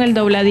 Tropecé con el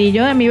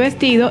dobladillo de mi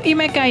vestido y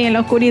me caí en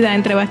la oscuridad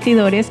entre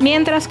bastidores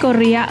mientras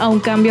corría a un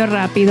cambio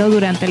rápido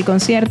durante el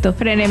concierto.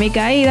 Frené mi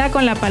caída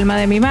con la palma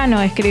de mi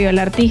mano, escribió el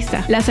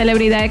artista. La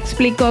celebridad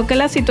explicó que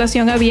la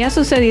situación había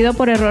sucedido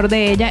por error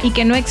de ella y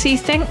que no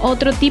existen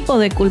otro tipo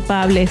de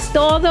culpables.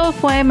 Todo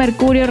fue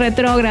Mercurio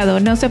retrógrado,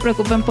 no se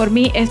preocupen por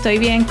mí, estoy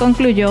bien,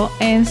 concluyó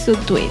en su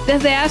tweet.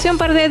 Desde hace un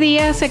par de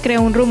días se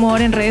creó un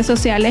rumor en redes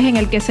sociales en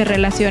el que se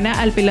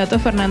relaciona al piloto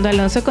Fernando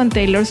Alonso con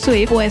Taylor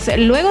Swift, pues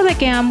luego de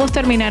que ambos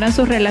terminaran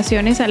sus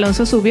relaciones,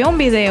 Alonso subió un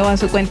video a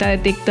su cuenta de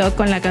TikTok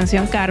con la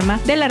canción Karma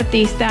del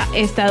artista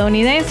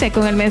estadounidense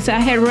con el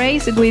mensaje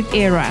Race with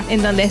Era,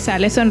 en donde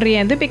sale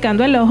sonriendo y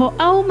picando el ojo,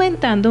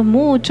 aumentando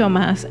mucho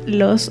más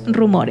los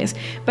rumores.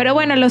 Pero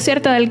bueno, lo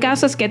cierto del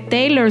caso es que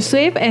Taylor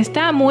Swift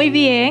está muy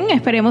bien,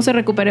 esperemos se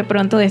recupere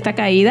pronto de esta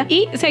caída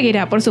y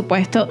seguirá, por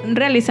supuesto,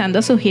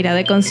 realizando su gira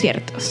de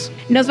conciertos.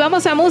 Nos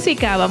vamos a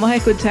música, vamos a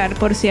escuchar,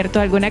 por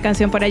cierto, alguna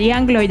canción por allí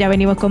anglo y ya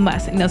venimos con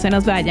más, no se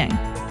nos vayan.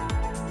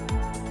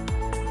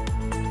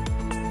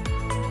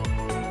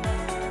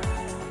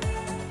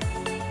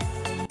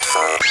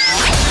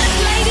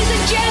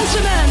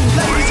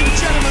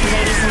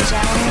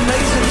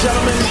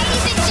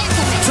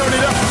 Turn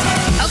it up.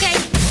 Okay.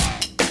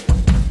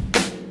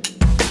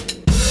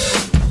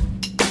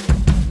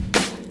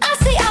 I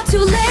stay out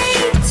too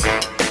late.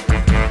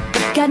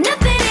 Got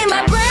nothing in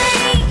my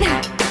brain.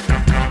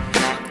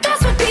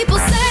 That's what people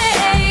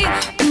say.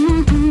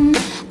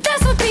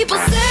 That's what people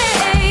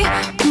say.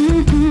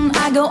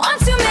 I go on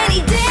too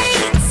many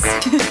dates,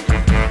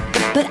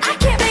 but I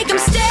can't make them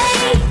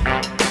stay.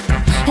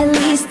 At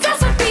least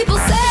that's what people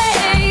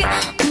say.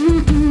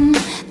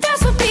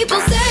 That's what people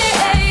say.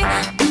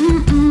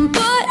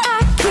 But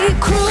I keep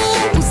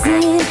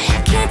cruising,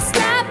 can't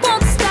stop,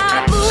 won't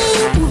stop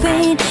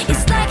moving.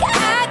 It's like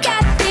I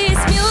got this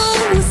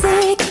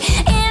music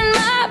in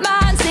my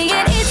mind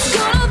saying it's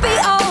gonna be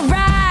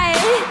alright.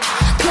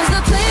 'Cause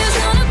the player's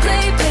gonna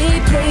play,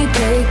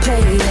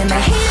 and the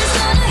haters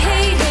gonna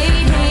hate, baby.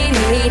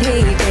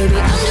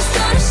 I'm just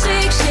gonna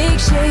shake, shake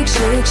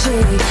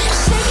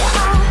it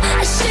off,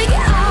 shake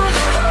it off.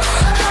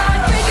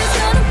 Heartbreaker's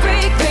gonna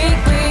break,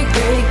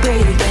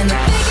 and the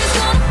faker's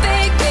gonna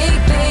fake,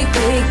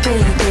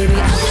 baby.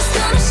 I'm just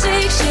gonna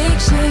shake,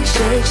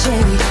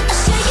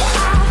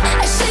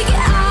 I shake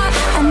it off,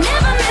 I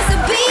never miss a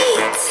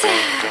beat.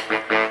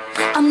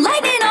 I'm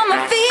lightning on my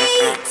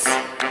feet,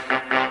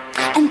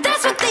 and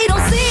that's what they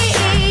don't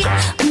see.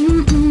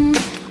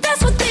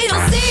 That's what they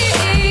don't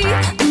see.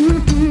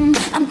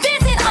 I'm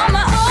dancing on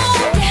my own.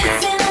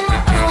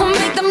 I'll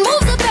make the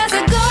moves up as I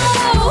go,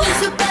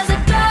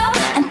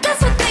 and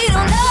that's what they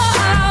don't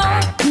know.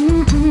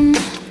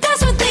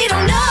 That's what they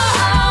don't know.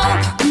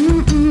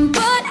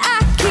 But I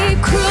keep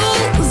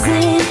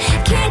cruising,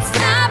 can't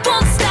stop,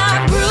 won't stop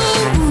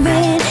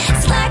grooving.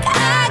 It's like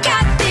I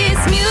got this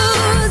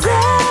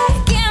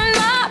music in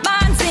my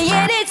mind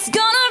saying it's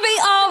gonna be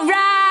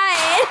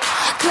alright.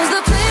 'Cause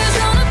the player's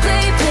gonna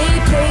play,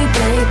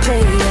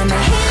 and the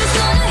haters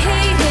gonna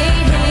hate,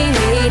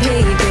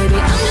 baby.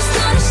 I'm just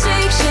gonna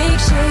shake,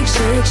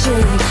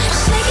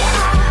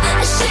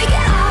 shake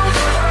it off.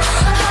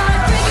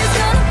 Heartbreaker's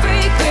gonna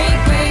break,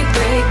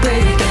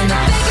 and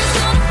the faker's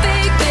gonna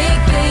fake,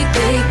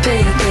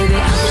 baby.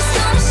 I'm just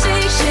gonna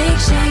shake,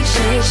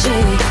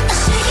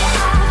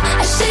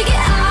 I shake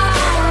it off,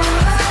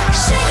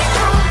 shake it off. I shake it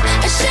off,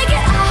 I shake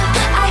it off.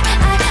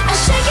 I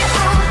shake it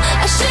off,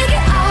 I shake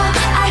it off.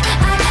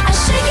 I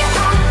shake it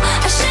off,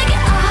 I shake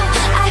it off.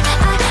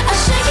 I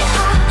shake it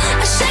off,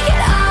 I shake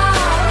it off.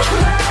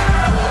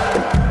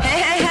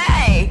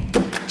 Hey,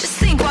 just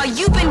think, while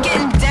you've been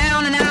getting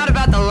down and out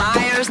about the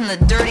liars and the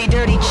dirty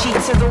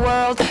cheats of the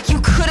world, you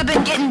could have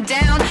been getting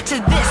down to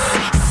this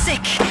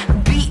sick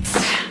beat.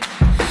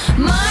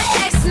 My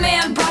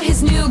ex-man brought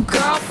his new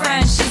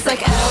girlfriend. She's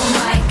like, oh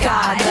my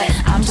god, but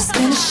I'm just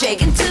gonna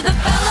shake into the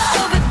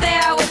fella over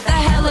there with the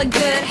hella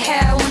good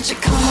hair. Won't you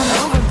come on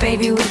over,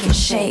 baby? We can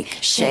shake.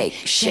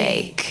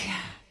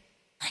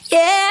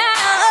 Yeah.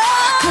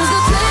 'Cause the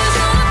player's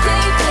gonna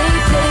play, and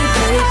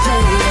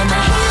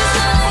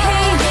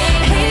the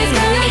haters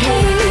gonna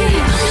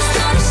hate, I'm just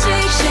gonna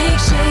shake.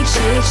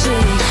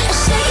 I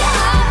shake it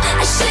off,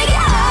 I shake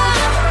it off.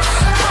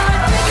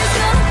 Heartbreaker's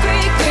gonna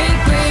break, and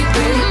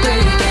the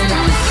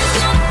faker's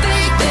gonna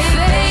fake,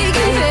 baby.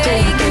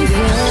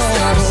 I'm just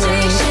gonna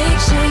shake.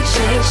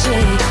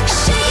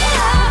 Shake it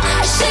off,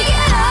 I shake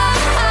it off.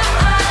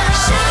 I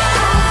shake it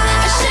off.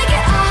 I shake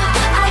it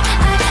off.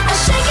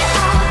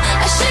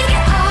 I shake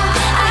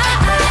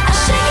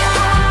it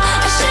off.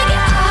 I shake it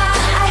off.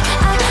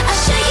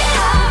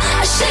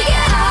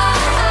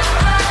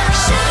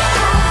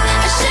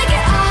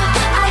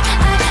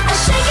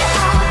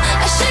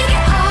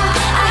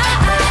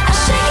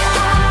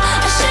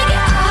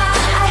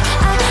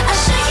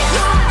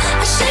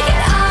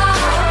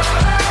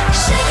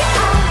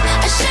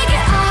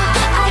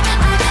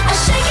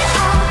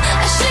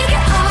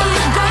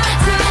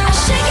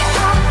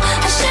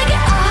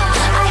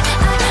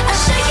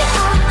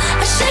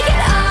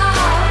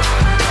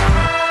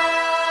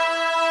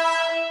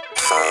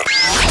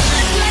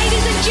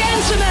 Ladies and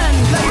gentlemen.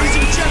 Ladies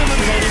and gentlemen.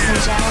 Ladies and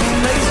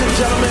gentlemen. Ladies and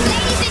gentlemen.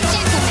 Ladies and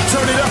gentlemen.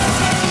 Turn it up.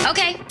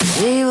 Okay.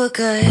 We were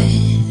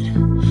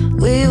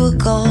good, we were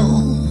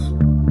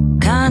gold,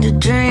 kind of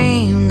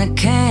dream that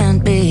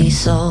can't be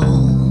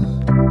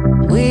sold.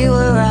 We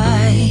were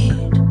right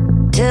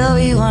till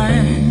we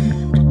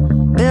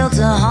weren't, built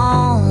a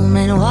home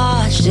and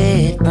watched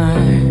it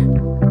burn.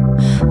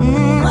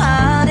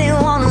 I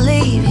didn't wanna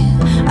leave you,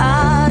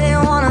 I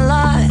didn't wanna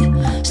lie.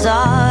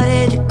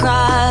 Started to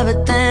cry,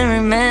 but then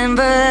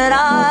remembered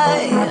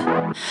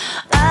I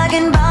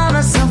can buy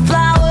myself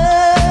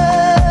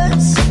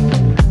flowers,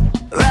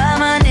 write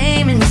my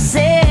name in the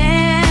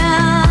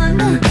sand,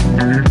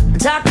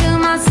 talk to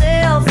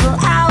myself for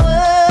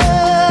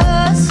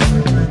hours,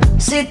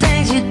 see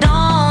things you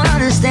don't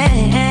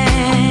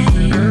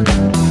understand.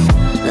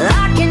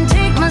 I can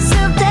take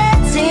myself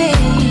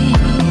dancing,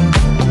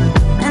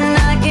 and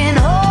I can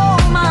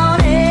hold my own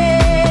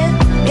head.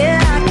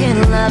 Yeah, I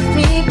can love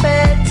me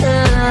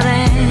better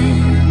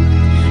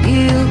than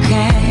you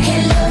can.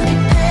 Can love me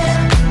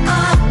better, I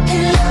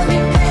can love me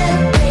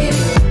better,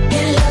 baby.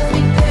 Can love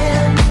me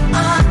better, I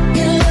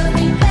can love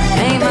me better.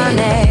 Paint my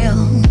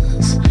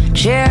nails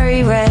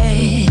cherry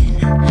red,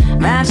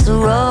 match the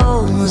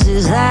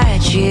roses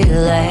that you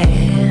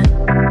laid.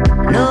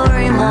 No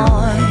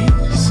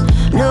remorse,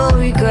 no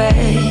regret,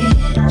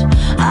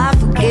 I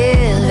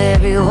forgive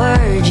every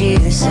word you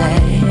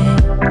say.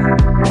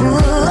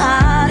 Ooh,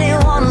 I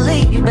didn't wanna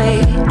leave,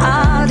 baby,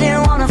 I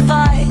didn't wanna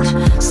fight.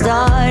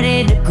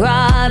 Started to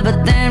cry,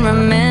 but then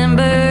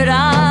remembered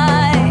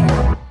I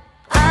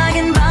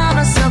can buy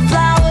myself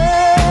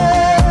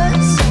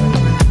flowers,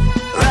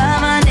 write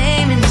my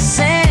name in the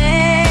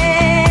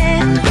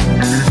sand,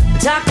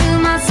 talk to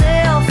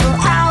myself for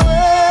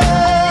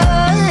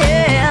hours,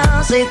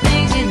 yeah, say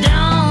things you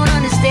don't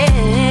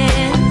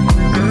understand.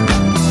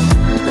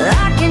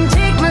 I can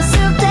take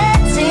myself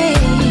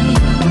dancing,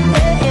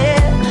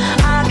 yeah,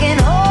 I can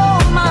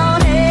hold my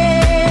own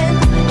head,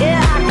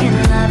 yeah, I can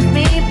love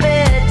me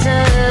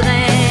better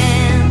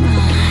than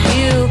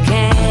you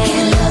can.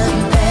 Can love me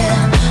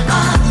better,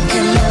 I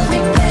can love me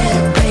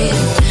better,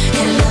 baby.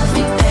 Can love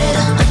me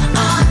better, I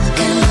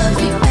can love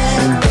me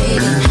better,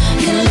 baby.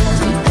 Can love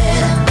me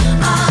better,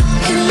 I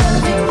can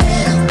love me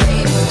better,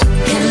 baby.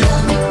 Can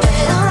love me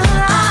better,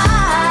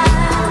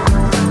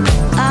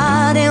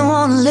 I didn't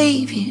wanna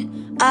leave you,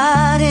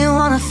 I didn't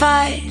wanna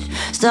fight.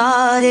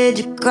 Started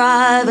to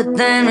cry, but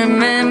then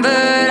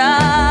remembered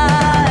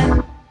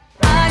I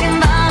can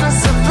buy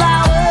myself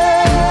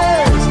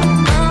flowers,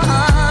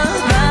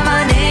 write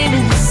my name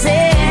in the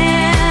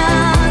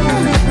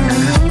sand,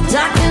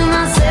 talk to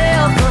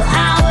myself for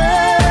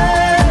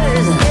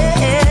hours,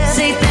 yeah,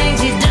 say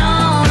things you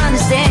don't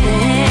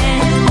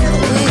understand.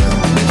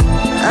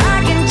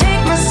 I can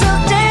take myself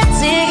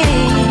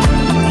dancing,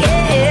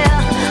 yeah,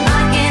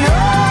 I can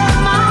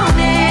hold my own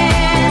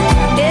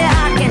hand, yeah, I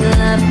can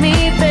love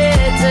me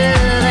better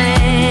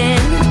than,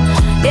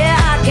 yeah, I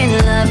can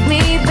love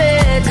me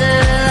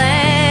better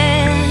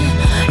than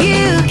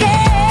you can.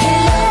 Can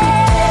love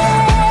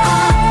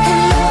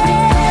me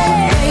better,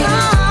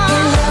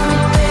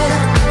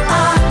 I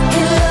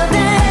can love me better,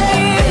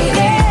 baby.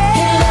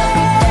 Can love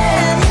me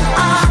better, I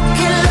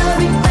can love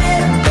me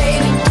better,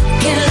 baby.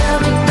 Can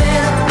love me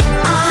better,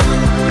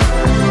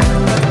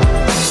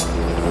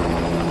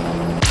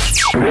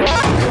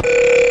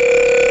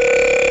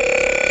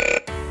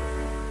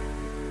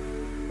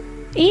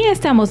 Y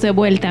estamos de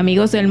vuelta,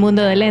 amigos del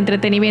mundo del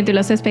entretenimiento y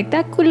los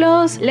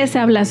espectáculos. Les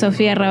habla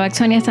Sofía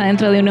Rabaxoni hasta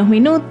dentro de unos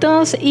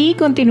minutos y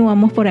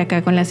continuamos por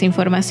acá con las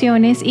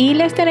informaciones y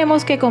les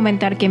tenemos que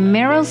comentar que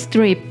Meryl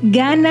Streep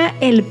gana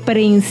el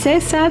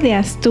Princesa de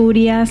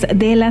Asturias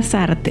de las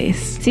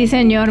Artes. Sí,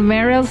 señor,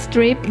 Meryl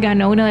Streep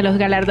ganó uno de los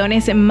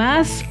galardones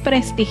más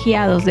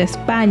prestigiados de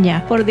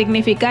España por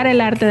dignificar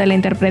el arte de la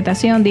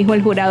interpretación, dijo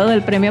el jurado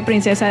del Premio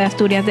Princesa de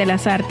Asturias de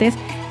las Artes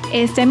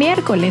este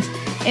miércoles.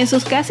 En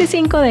sus casi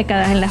 5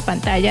 décadas en las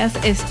pantallas,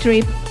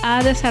 Streep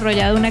ha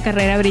desarrollado una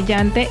carrera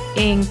brillante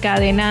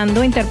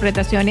encadenando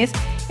interpretaciones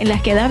en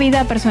las que da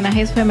vida a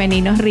personajes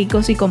femeninos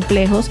ricos y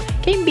complejos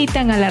que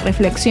invitan a la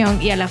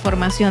reflexión y a la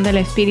formación del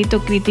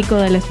espíritu crítico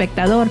del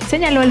espectador,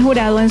 señaló el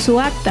jurado en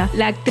su acta.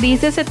 La actriz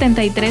de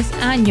 73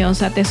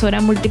 años atesora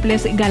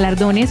múltiples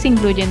galardones,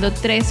 incluyendo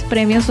 3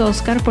 premios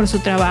Oscar por su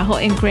trabajo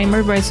en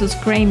Kramer vs.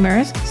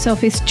 Kramer,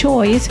 Sophie's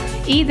Choice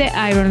y The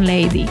Iron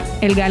Lady.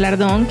 El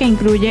galardón, que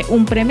incluye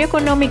un premio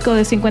económico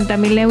de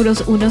 50,000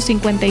 euros, unos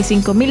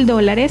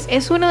 $55,000,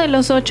 es uno de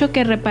los 8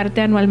 que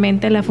reparte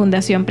anualmente la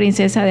Fundación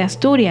Princesa de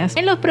Asturias.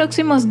 En los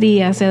próximos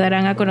días se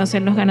darán a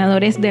conocer los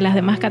ganadores de las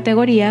demás categorías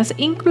categorías,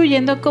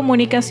 incluyendo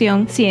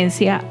comunicación,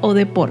 ciencia o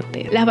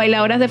deporte. Las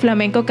bailadoras de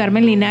flamenco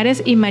Carmen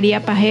Linares y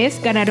María Pajés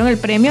ganaron el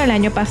premio el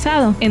año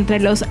pasado. Entre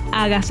los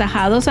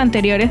agasajados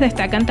anteriores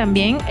destacan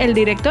también el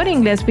director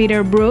inglés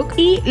Peter Brook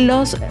y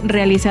los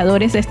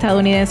realizadores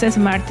estadounidenses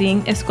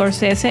Martin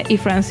Scorsese y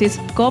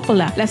Francis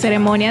Coppola. La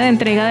ceremonia de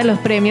entrega de los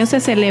premios se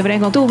celebra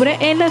en octubre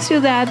en la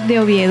ciudad de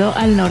Oviedo,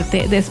 al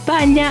norte de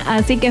España,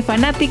 así que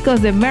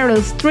fanáticos de Meryl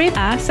Streep,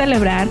 a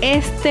celebrar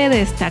este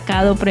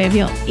destacado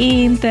premio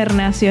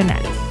internacional.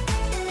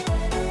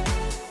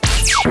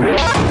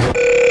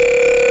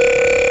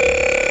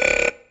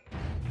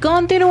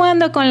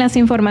 Continuando con las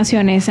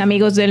informaciones,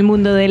 amigos del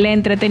mundo del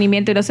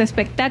entretenimiento y los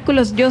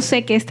espectáculos, yo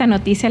sé que esta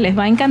noticia les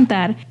va a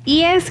encantar,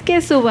 y es que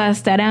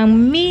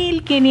subastarán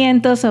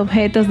 1.500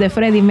 objetos de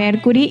Freddie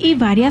Mercury y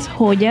varias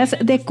joyas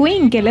de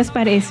Queen. ¿Qué les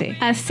parece?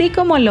 Así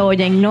como lo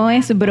oyen, no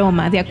es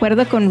broma. De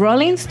acuerdo con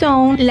Rolling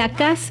Stone, la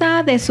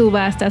casa de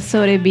subastas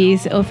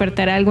Sotheby's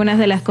ofertará algunas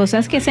de las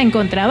cosas que se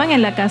encontraban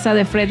en la casa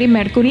de Freddie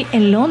Mercury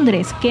en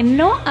Londres, que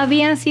no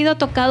habían sido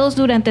tocados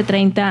durante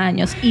 30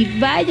 años. Y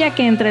vaya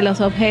que entre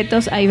los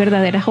objetos hay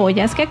verdaderas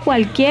joyas que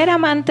cualquier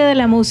amante de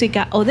la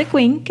música o de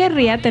Queen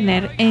querría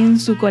tener en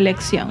su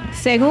colección.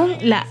 Según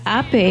la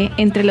AP,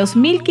 entre los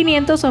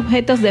 1.500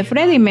 objetos de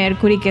Freddie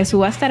Mercury que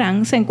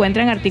subastarán se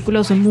encuentran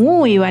artículos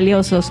muy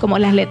valiosos, como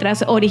las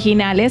letras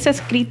originales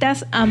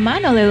escritas a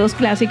mano de dos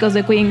clásicos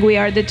de Queen, We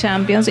Are the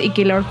Champions y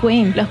Killer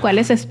Queen, los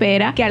cuales se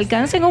espera que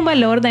alcancen un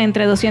valor de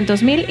entre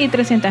 200.000 y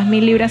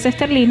 300.000 libras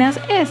esterlinas,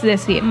 es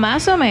decir,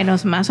 más o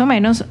menos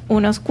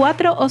unos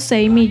 4 o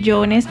 6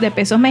 millones de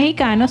pesos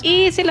mexicanos,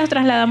 y si los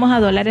trasladamos a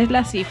dólares,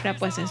 la cifra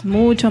pues es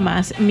mucho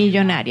más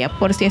millonaria.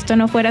 Por si esto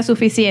no fuera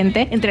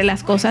suficiente, entre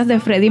las cosas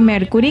de Freddie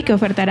Mercury que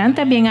ofertarán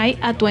también hay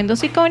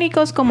atuendos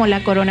icónicos como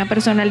la corona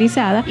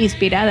personalizada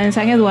inspirada en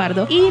San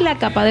Eduardo y la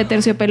capa de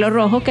terciopelo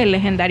rojo que el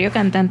legendario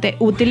cantante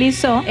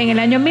utilizó en el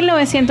año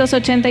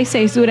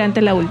 1986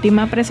 durante la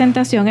última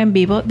presentación en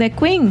vivo de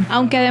Queen.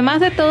 Aunque además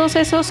de todos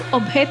esos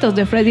objetos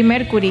de Freddie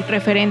Mercury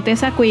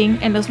referentes a Queen,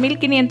 en los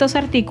 1.500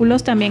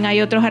 artículos también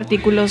hay otros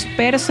artículos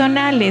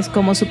personales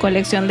como su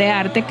colección de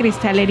arte,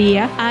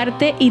 cristalería,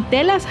 arte y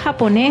telas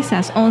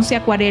japonesas, 11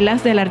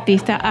 acuarelas del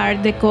artista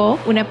Art Deco,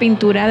 una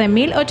pintura de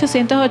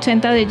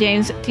 1880 de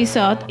James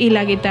Tissot y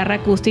la guitarra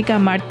acústica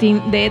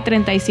Martin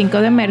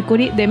D35 de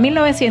Mercury de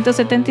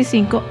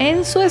 1975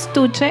 en su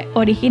estuche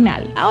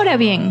original. Ahora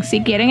bien,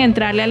 si quieren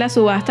entrarle a la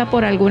subasta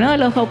por alguno de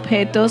los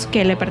objetos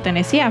que le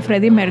pertenecía a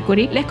Freddie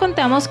Mercury, les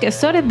contamos que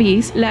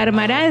Sotheby's la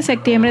armará en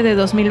septiembre de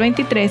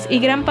 2023 y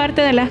gran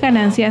parte de las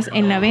ganancias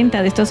en la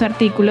venta de estos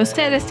artículos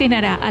se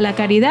destinará a la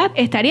caridad.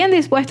 ¿Estarían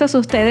dispuestos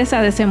ustedes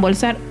a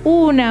desembolsar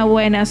una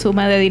buena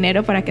suma de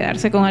dinero para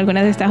quedarse con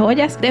algunas de estas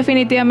joyas?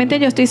 Definitivamente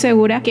yo estoy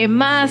segura que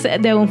más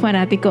de un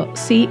fanático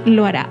sí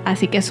lo hará.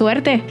 Así que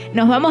suerte.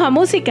 Nos vamos a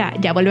música.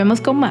 Ya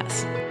volvemos con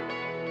más.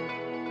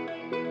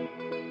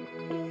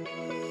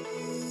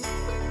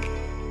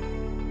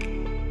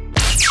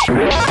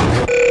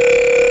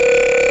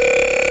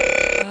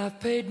 I've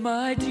paid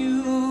my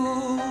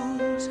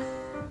dues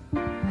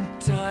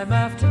time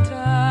after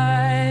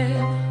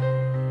time.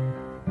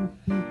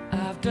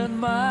 I've done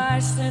my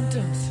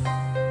sentence,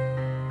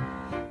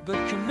 but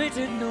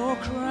committed no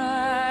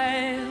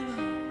crime.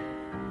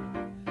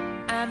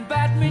 And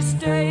bad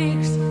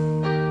mistakes,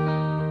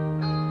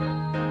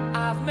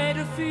 I've made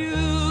a few.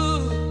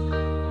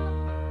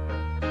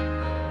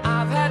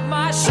 I've had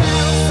my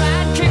shells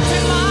and kicked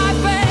in my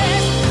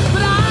face,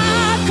 but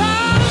I've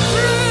come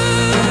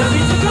through. And I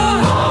need to go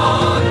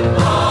on,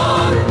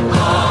 on,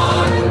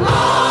 on,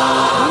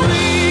 on.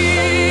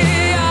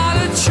 We are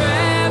the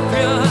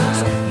champions,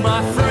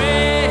 my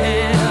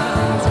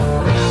friends,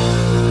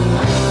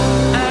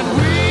 and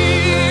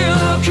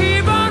we'll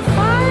keep on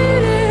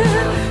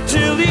fighting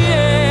till the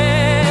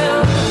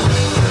end.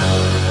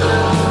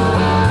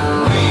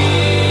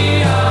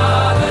 We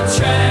are the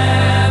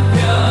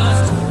champions.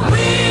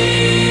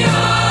 We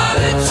are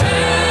the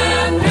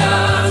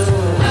champions.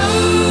 No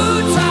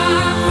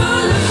time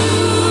for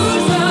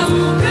losers,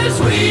 'cause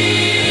we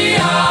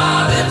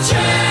are the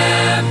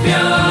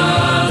champions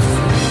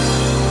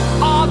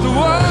of the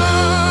world.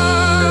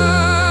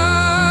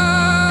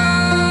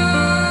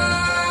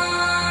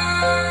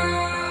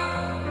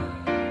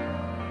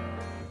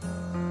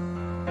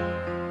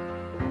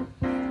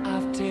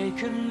 I've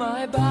taken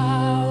my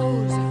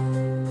bows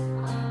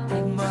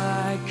and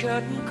my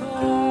curtain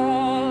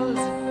calls.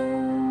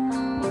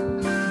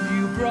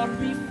 You brought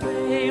me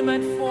fame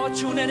and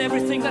fortune and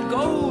everything that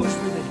goes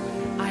with it.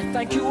 I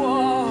thank you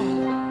all,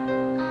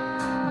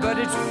 but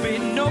it's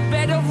been no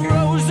bed of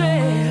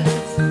roses,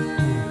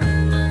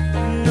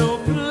 no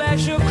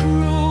pleasure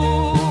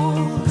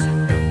cruise.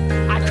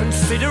 I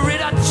consider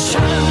it a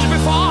challenge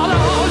before the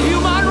whole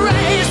human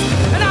race,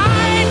 and I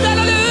ain't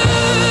gonna lose.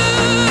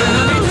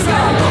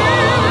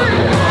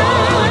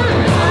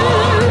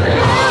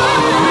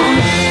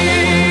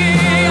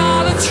 We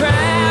are the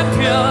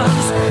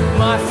champions,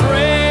 my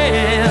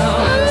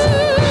friends,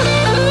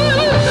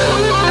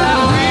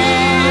 and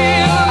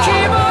we'll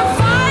keep on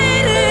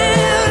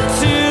fighting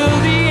till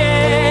the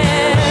end.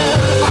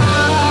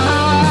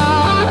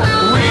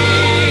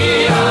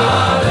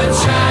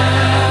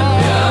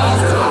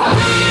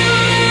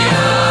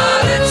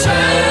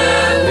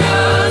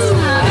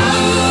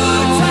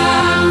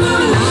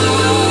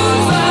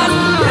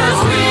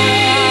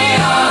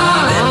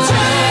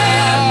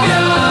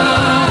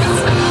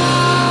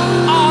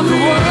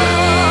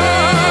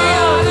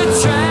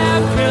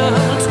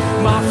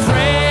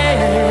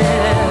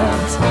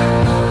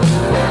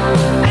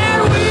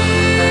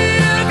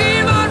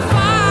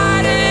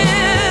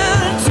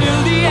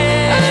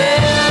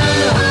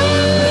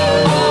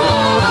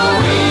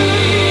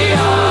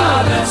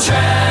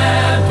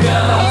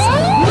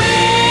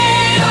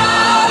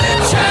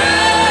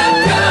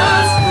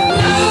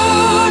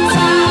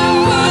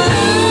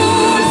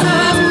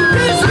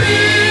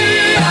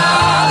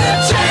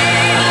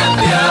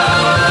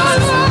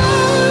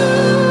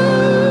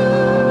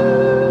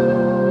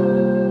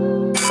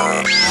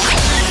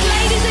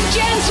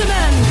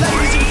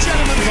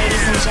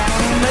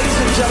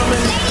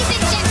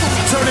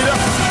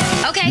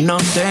 No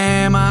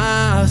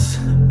temas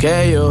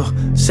que yo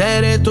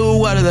seré tu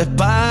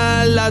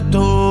guardaespaldas,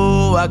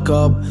 tu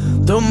backup,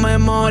 tu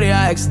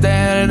memoria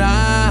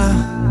externa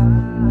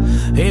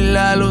y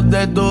la luz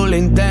de tu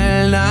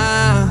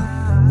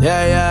linterna.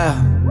 Yeah, yeah.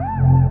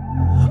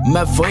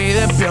 Me fui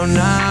de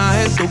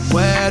espionaje en tu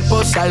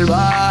cuerpo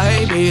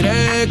salvaje y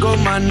viré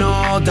con más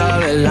nota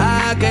de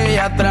la que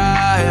ya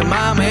traje,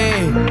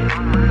 mami.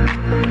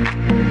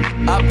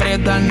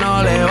 Aprieta,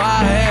 no le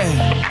bajes.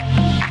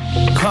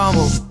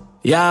 ¿Cómo?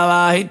 Y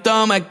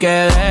abajito me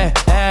quedé,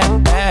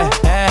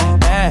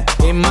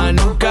 y más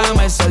nunca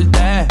me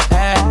solté,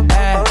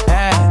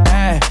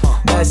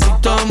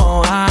 besito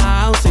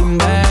mojado sin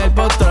ver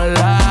por otro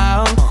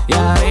lado. Y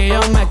ahí yo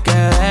me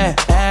quedé,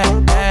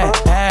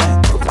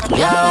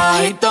 y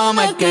abajito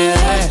me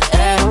quedé,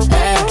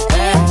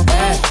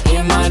 y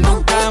más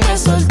nunca me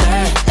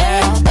solté,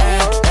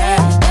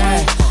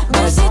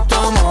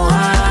 besito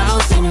mojado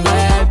sin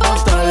ver por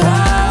otro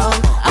lado.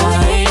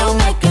 Ahí yo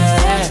me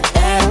quedé,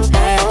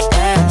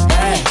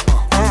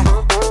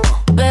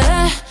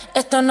 bebé,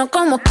 esto no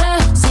como que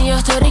si yo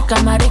estoy rica,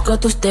 más rico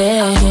tú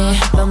estés.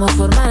 Vamos a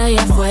formar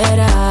allá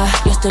afuera,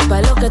 yo estoy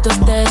pa' lo que tú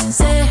estés.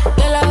 Sé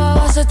que la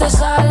baba se te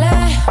sale,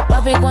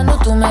 papi, cuando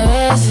tú me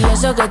ves. Y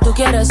eso que tú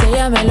quieres,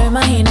 ya me lo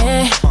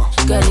imaginé.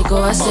 Qué rico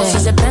va a ser. Si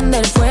se prende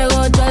el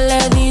fuego, yo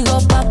le digo,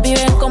 papi,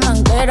 ven con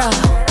manguera.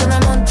 Que me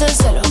monte el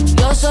celo,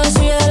 yo soy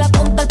suya de la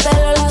punta al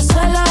pelo a la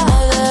suela.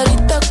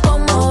 Negrita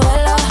como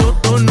vela,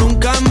 tú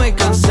nunca me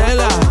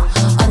cancelas.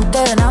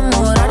 antes de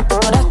enamorarte,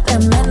 tú eres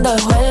tremendo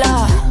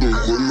hijuela.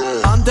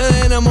 Antes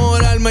de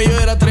enamorarme yo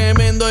era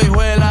tremendo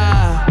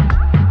hijuela.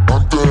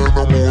 Antes de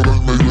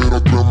enamorarme yo era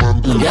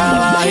tremendo. Y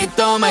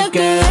abajito me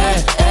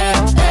quedé,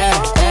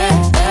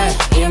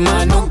 y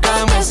más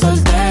nunca me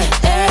solté,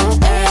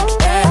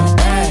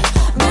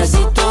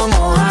 besito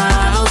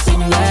mojado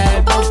sin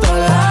ver por otro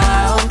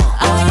lado.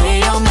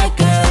 Ahí yo me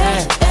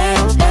quedé,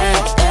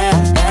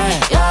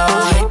 y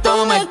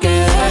abajito me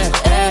quedé,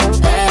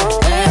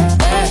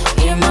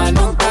 y más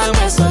nunca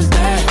me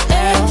solté,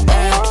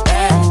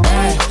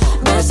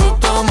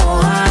 besito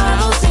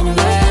mojado sin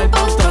ver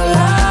por otro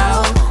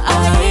lado.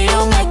 Ahí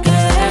yo me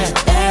quedé,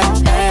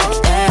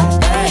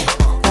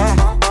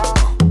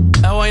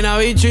 buena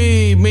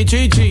bichi, mi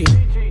chichi.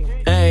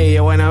 Ey,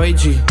 buena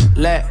bichi.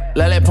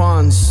 Lele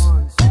Pons.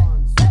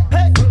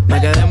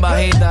 Me quedé en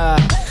bajita.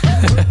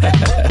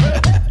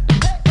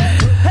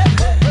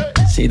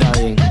 Sí, está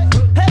bien.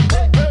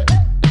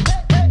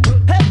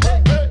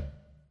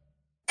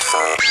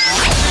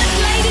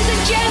 Ladies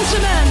and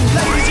gentlemen.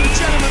 Ladies and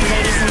gentlemen.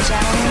 Ladies and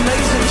gentlemen.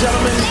 Ladies and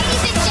gentlemen.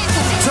 Ladies and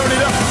gentlemen. Turn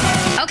it up.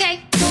 Okay.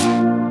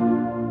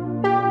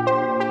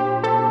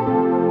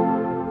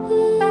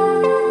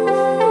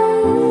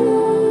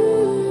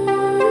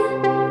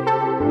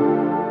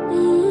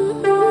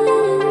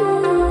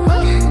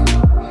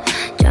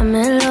 Ya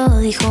me lo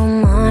dijo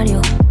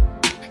Mario,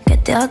 que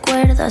te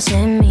acuerdas de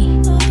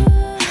mí,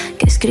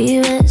 que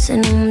escribes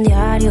en un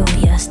diario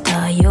y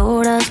hasta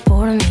lloras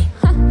por mí.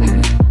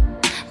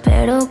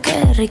 Pero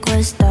qué rico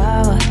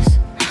estabas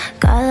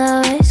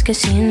cada vez que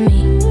sin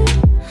mí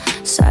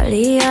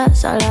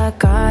salías a la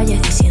calle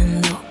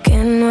diciendo que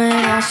no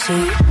era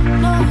así.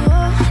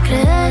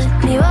 Crees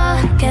me iba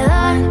a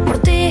quedar por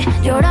ti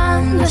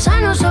llorando, esa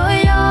no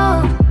soy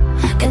yo.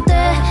 Que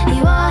te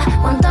iba a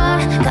aguantar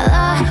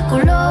cada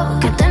culo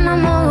que te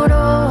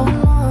enamoró.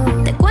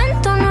 Te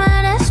cuento, no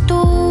eres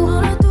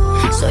tú,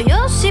 soy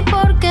yo sí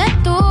porque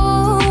tú,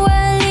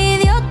 el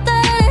idiota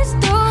eres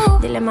tú.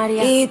 Dile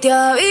María. Y te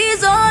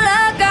aviso,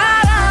 la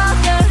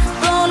cagaste,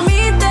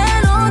 dormiste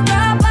en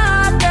otra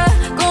parte,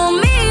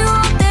 conmigo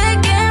te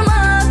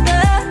quemaste,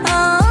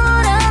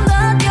 ahora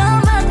andate a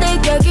amarte,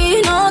 que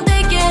aquí no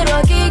te quiero,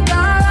 aquí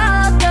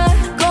cagaste,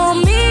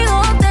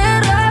 conmigo te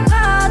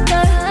rajaste,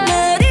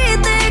 me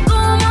heriste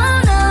como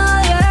a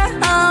nadie,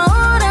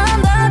 ahora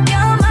andate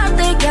a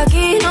amarte, que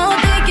aquí no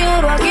te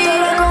quiero, aquí te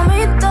lo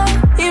comiste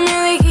y me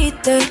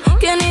dijiste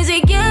que ni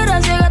siquiera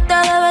llegaste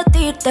a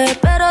vestirte,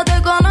 pero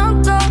te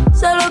conozco,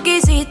 sé lo que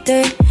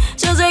hiciste.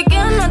 Yo sé que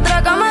en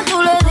nuestra cama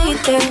tú le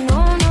diste.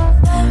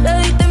 Le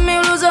diste mi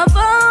blusa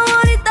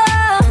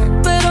favorita,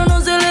 pero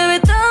no se le ve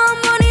tan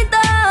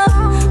bonita.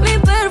 Mi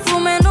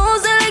perfume no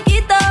se le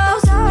quita,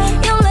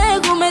 y a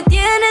lejos me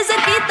tiene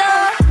cerquita.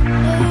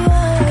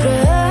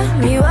 Crees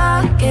me iba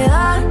a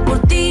quedar por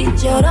ti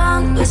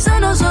llorando, esa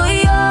no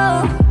soy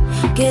yo.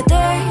 Que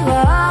te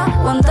iba a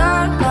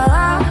aguantar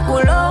cada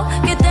culo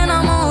que te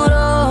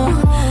enamoró.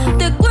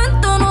 Te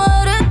cuento, no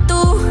eres tú,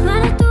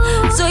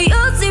 soy yo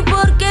sí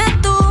porque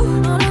tú,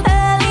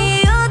 el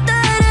idiota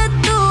eres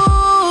tú.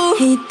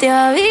 Y te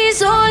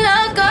aviso,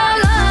 la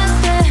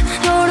cagaste,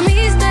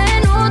 dormiste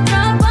en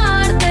otra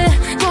parte,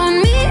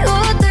 conmigo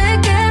te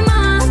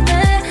quemaste,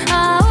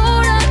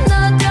 ahora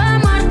andate a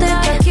amarte,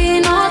 que aquí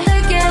no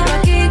te quiero,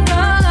 aquí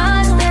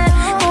cagaste,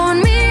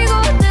 conmigo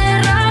te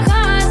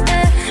rajaste,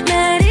 me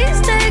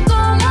heriste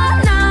como a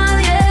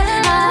nadie,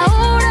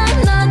 ahora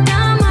andate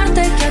a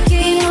amarte, que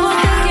aquí no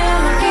te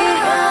quiero, aquí.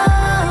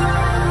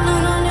 No,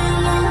 no, no,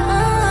 no, no,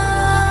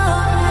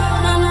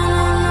 no, no, no,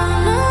 no,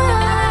 no.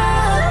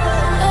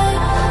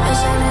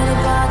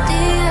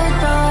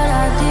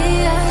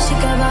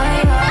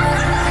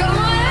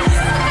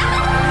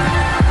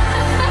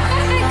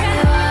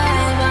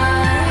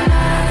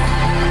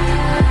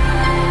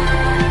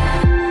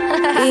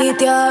 Y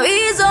te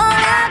aviso,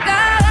 la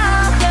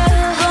cagaste,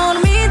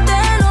 dormiste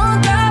en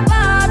otra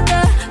parte,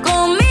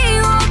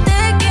 conmigo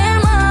te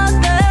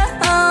quemaste,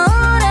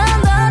 ahora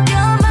andate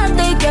a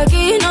amarte y que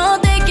aquí no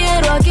te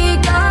quiero, aquí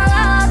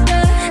cagaste,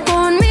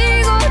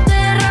 conmigo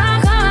te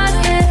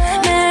rajaste,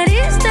 me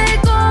heriste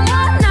como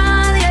a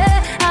nadie,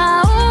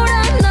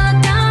 ahora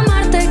andate a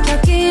amarte que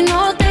aquí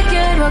no te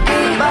quiero, aquí.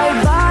 Bye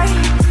bye,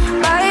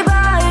 bye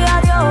bye,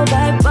 adiós,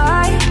 bye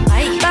bye,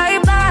 bye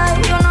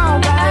bye, you know,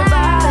 bye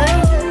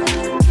bye.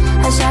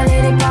 Esa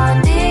lady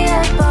para ti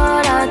es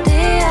para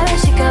ti,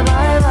 así que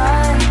bye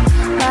bye,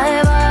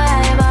 bye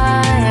bye,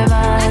 bye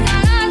bye.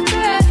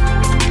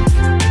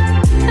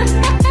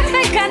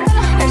 Me encanta.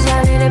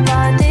 Esa lady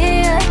para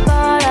ti es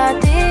para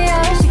ti,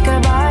 así que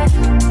bye.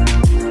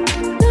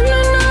 No, no,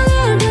 no, de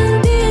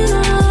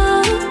Argentina,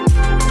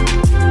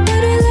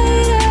 pero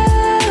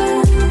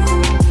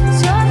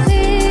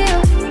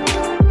Sofía.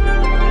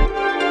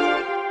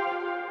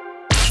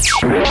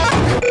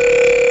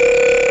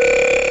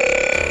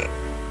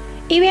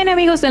 Y bien,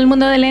 amigos del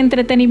mundo del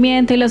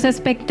entretenimiento y los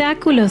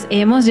espectáculos,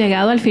 hemos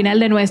llegado al final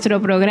de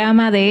nuestro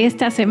programa de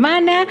esta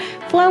semana.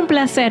 Fue un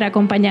placer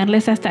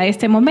acompañarles hasta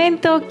este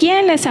momento.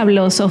 ¿Quién les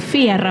habló?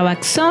 Sofía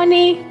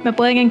Rabazzoni. Me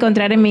pueden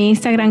encontrar en mi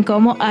Instagram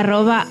como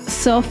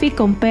 @Sophie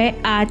con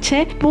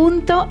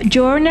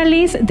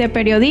ph.journalist de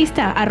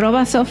periodista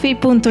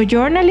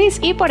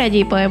 @Sophie.journalist, y por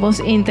allí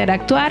podemos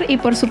interactuar y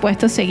por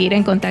supuesto seguir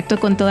en contacto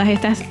con todas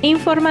estas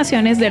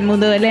informaciones del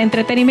mundo del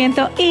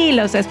entretenimiento y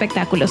los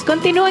espectáculos.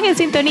 Continúen en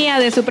sintonía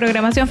de su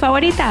programación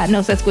favorita.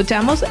 Nos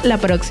escuchamos la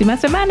próxima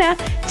semana.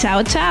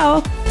 Chao,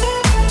 chao.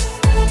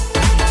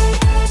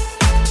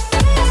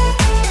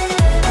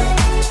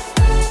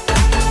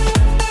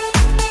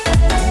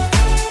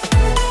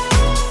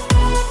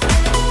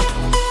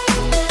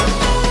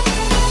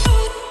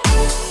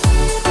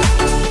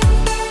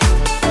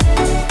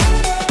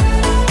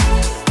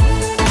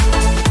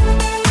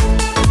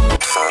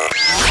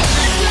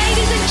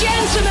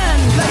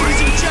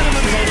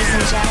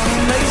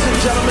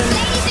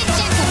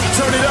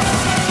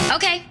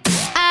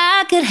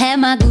 I could have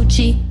my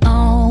Gucci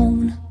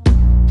on,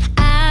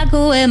 I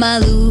could wear my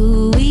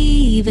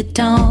Louis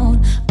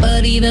Vuitton,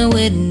 but even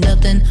with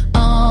nothing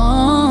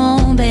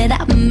on, bet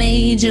I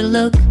made you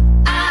look.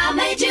 I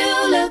made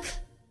you look.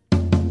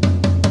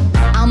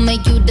 I'll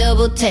make you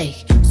double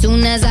take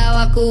soon as I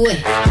walk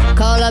away.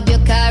 Call up your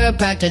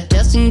chiropractor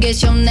just in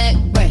case your neck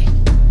break.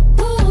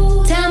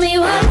 Ooh, tell me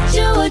what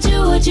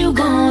you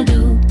gonna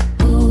do?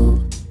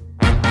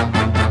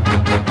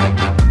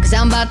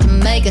 I'm about to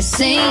make a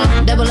scene,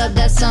 double up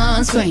that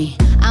sunscreen.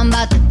 I'm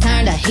about to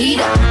turn the heat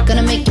up,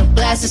 gonna make your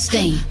glasses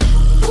steam.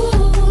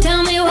 Ooh,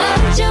 tell me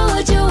what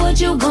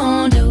you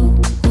gonna do?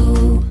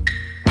 Ooh.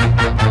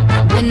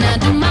 When I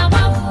do my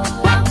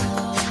walk,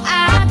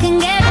 I can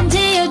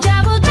guarantee your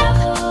job will drop,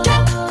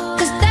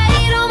 cause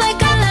they don't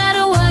make a lot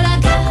of what I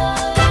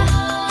got.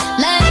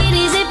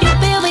 Ladies, if you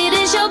feel me,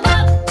 this your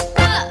pop.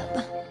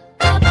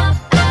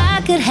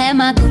 I could have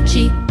my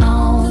Gucci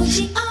on,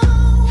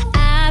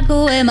 I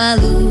could wear my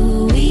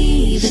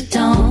Louis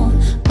Vuitton,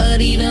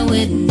 but even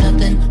with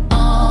nothing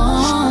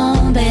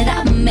on, bet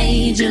I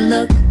made you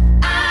look.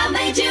 I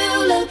made you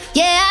look.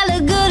 Yeah, I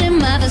look good in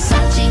my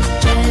Versace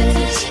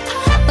dress,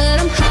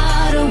 but I'm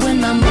hotter when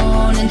my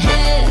morning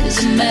hair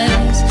is a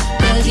mess.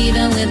 Cause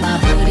even with my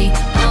hoodie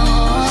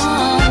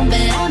on,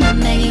 bet I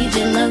made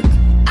you look.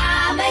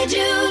 I made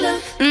you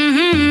look.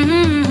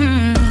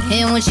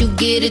 And once you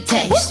get a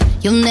taste,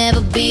 you'll never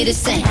be the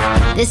same.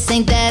 This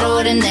ain't that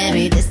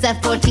ordinary, this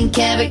that 14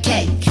 karat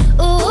cake.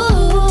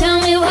 Ooh,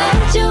 tell me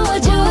what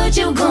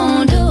you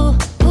gonna do?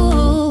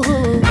 Ooh,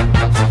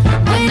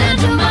 when I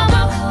do my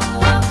walk,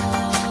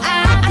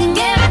 I can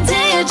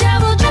guarantee your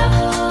job will drop,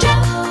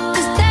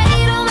 cause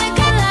they don't make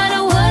a lot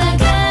of what I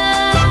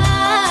got.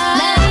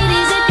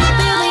 Ladies, if you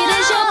feel me,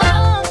 this your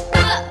pop.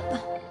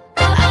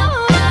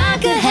 I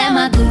could have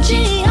my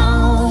Gucci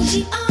on,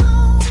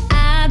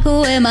 I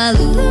could wear my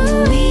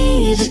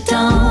Louis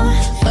Vuitton,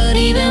 but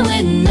even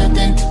with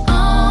nothing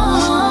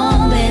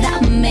on, bet I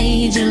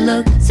made you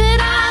look.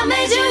 Said I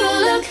made you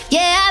look.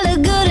 Yeah, I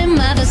look good in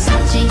my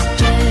Versace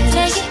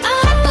dress,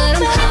 but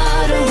I'm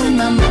hotter when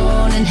my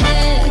morning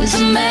hair is a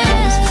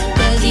mess.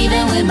 Cause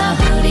even with my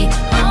hoodie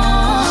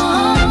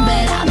on,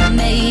 bet I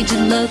made you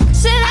look.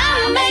 Said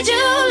I made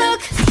you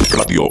look.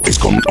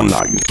 Radioescom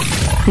Online.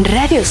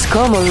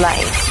 Radioescom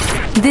Online.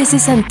 Desde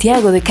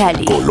Santiago de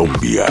Cali,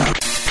 Colombia.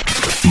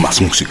 Más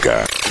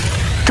música.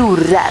 Tu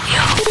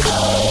radio.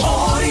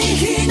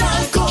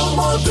 Original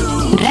como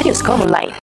tú. Radioescom Online.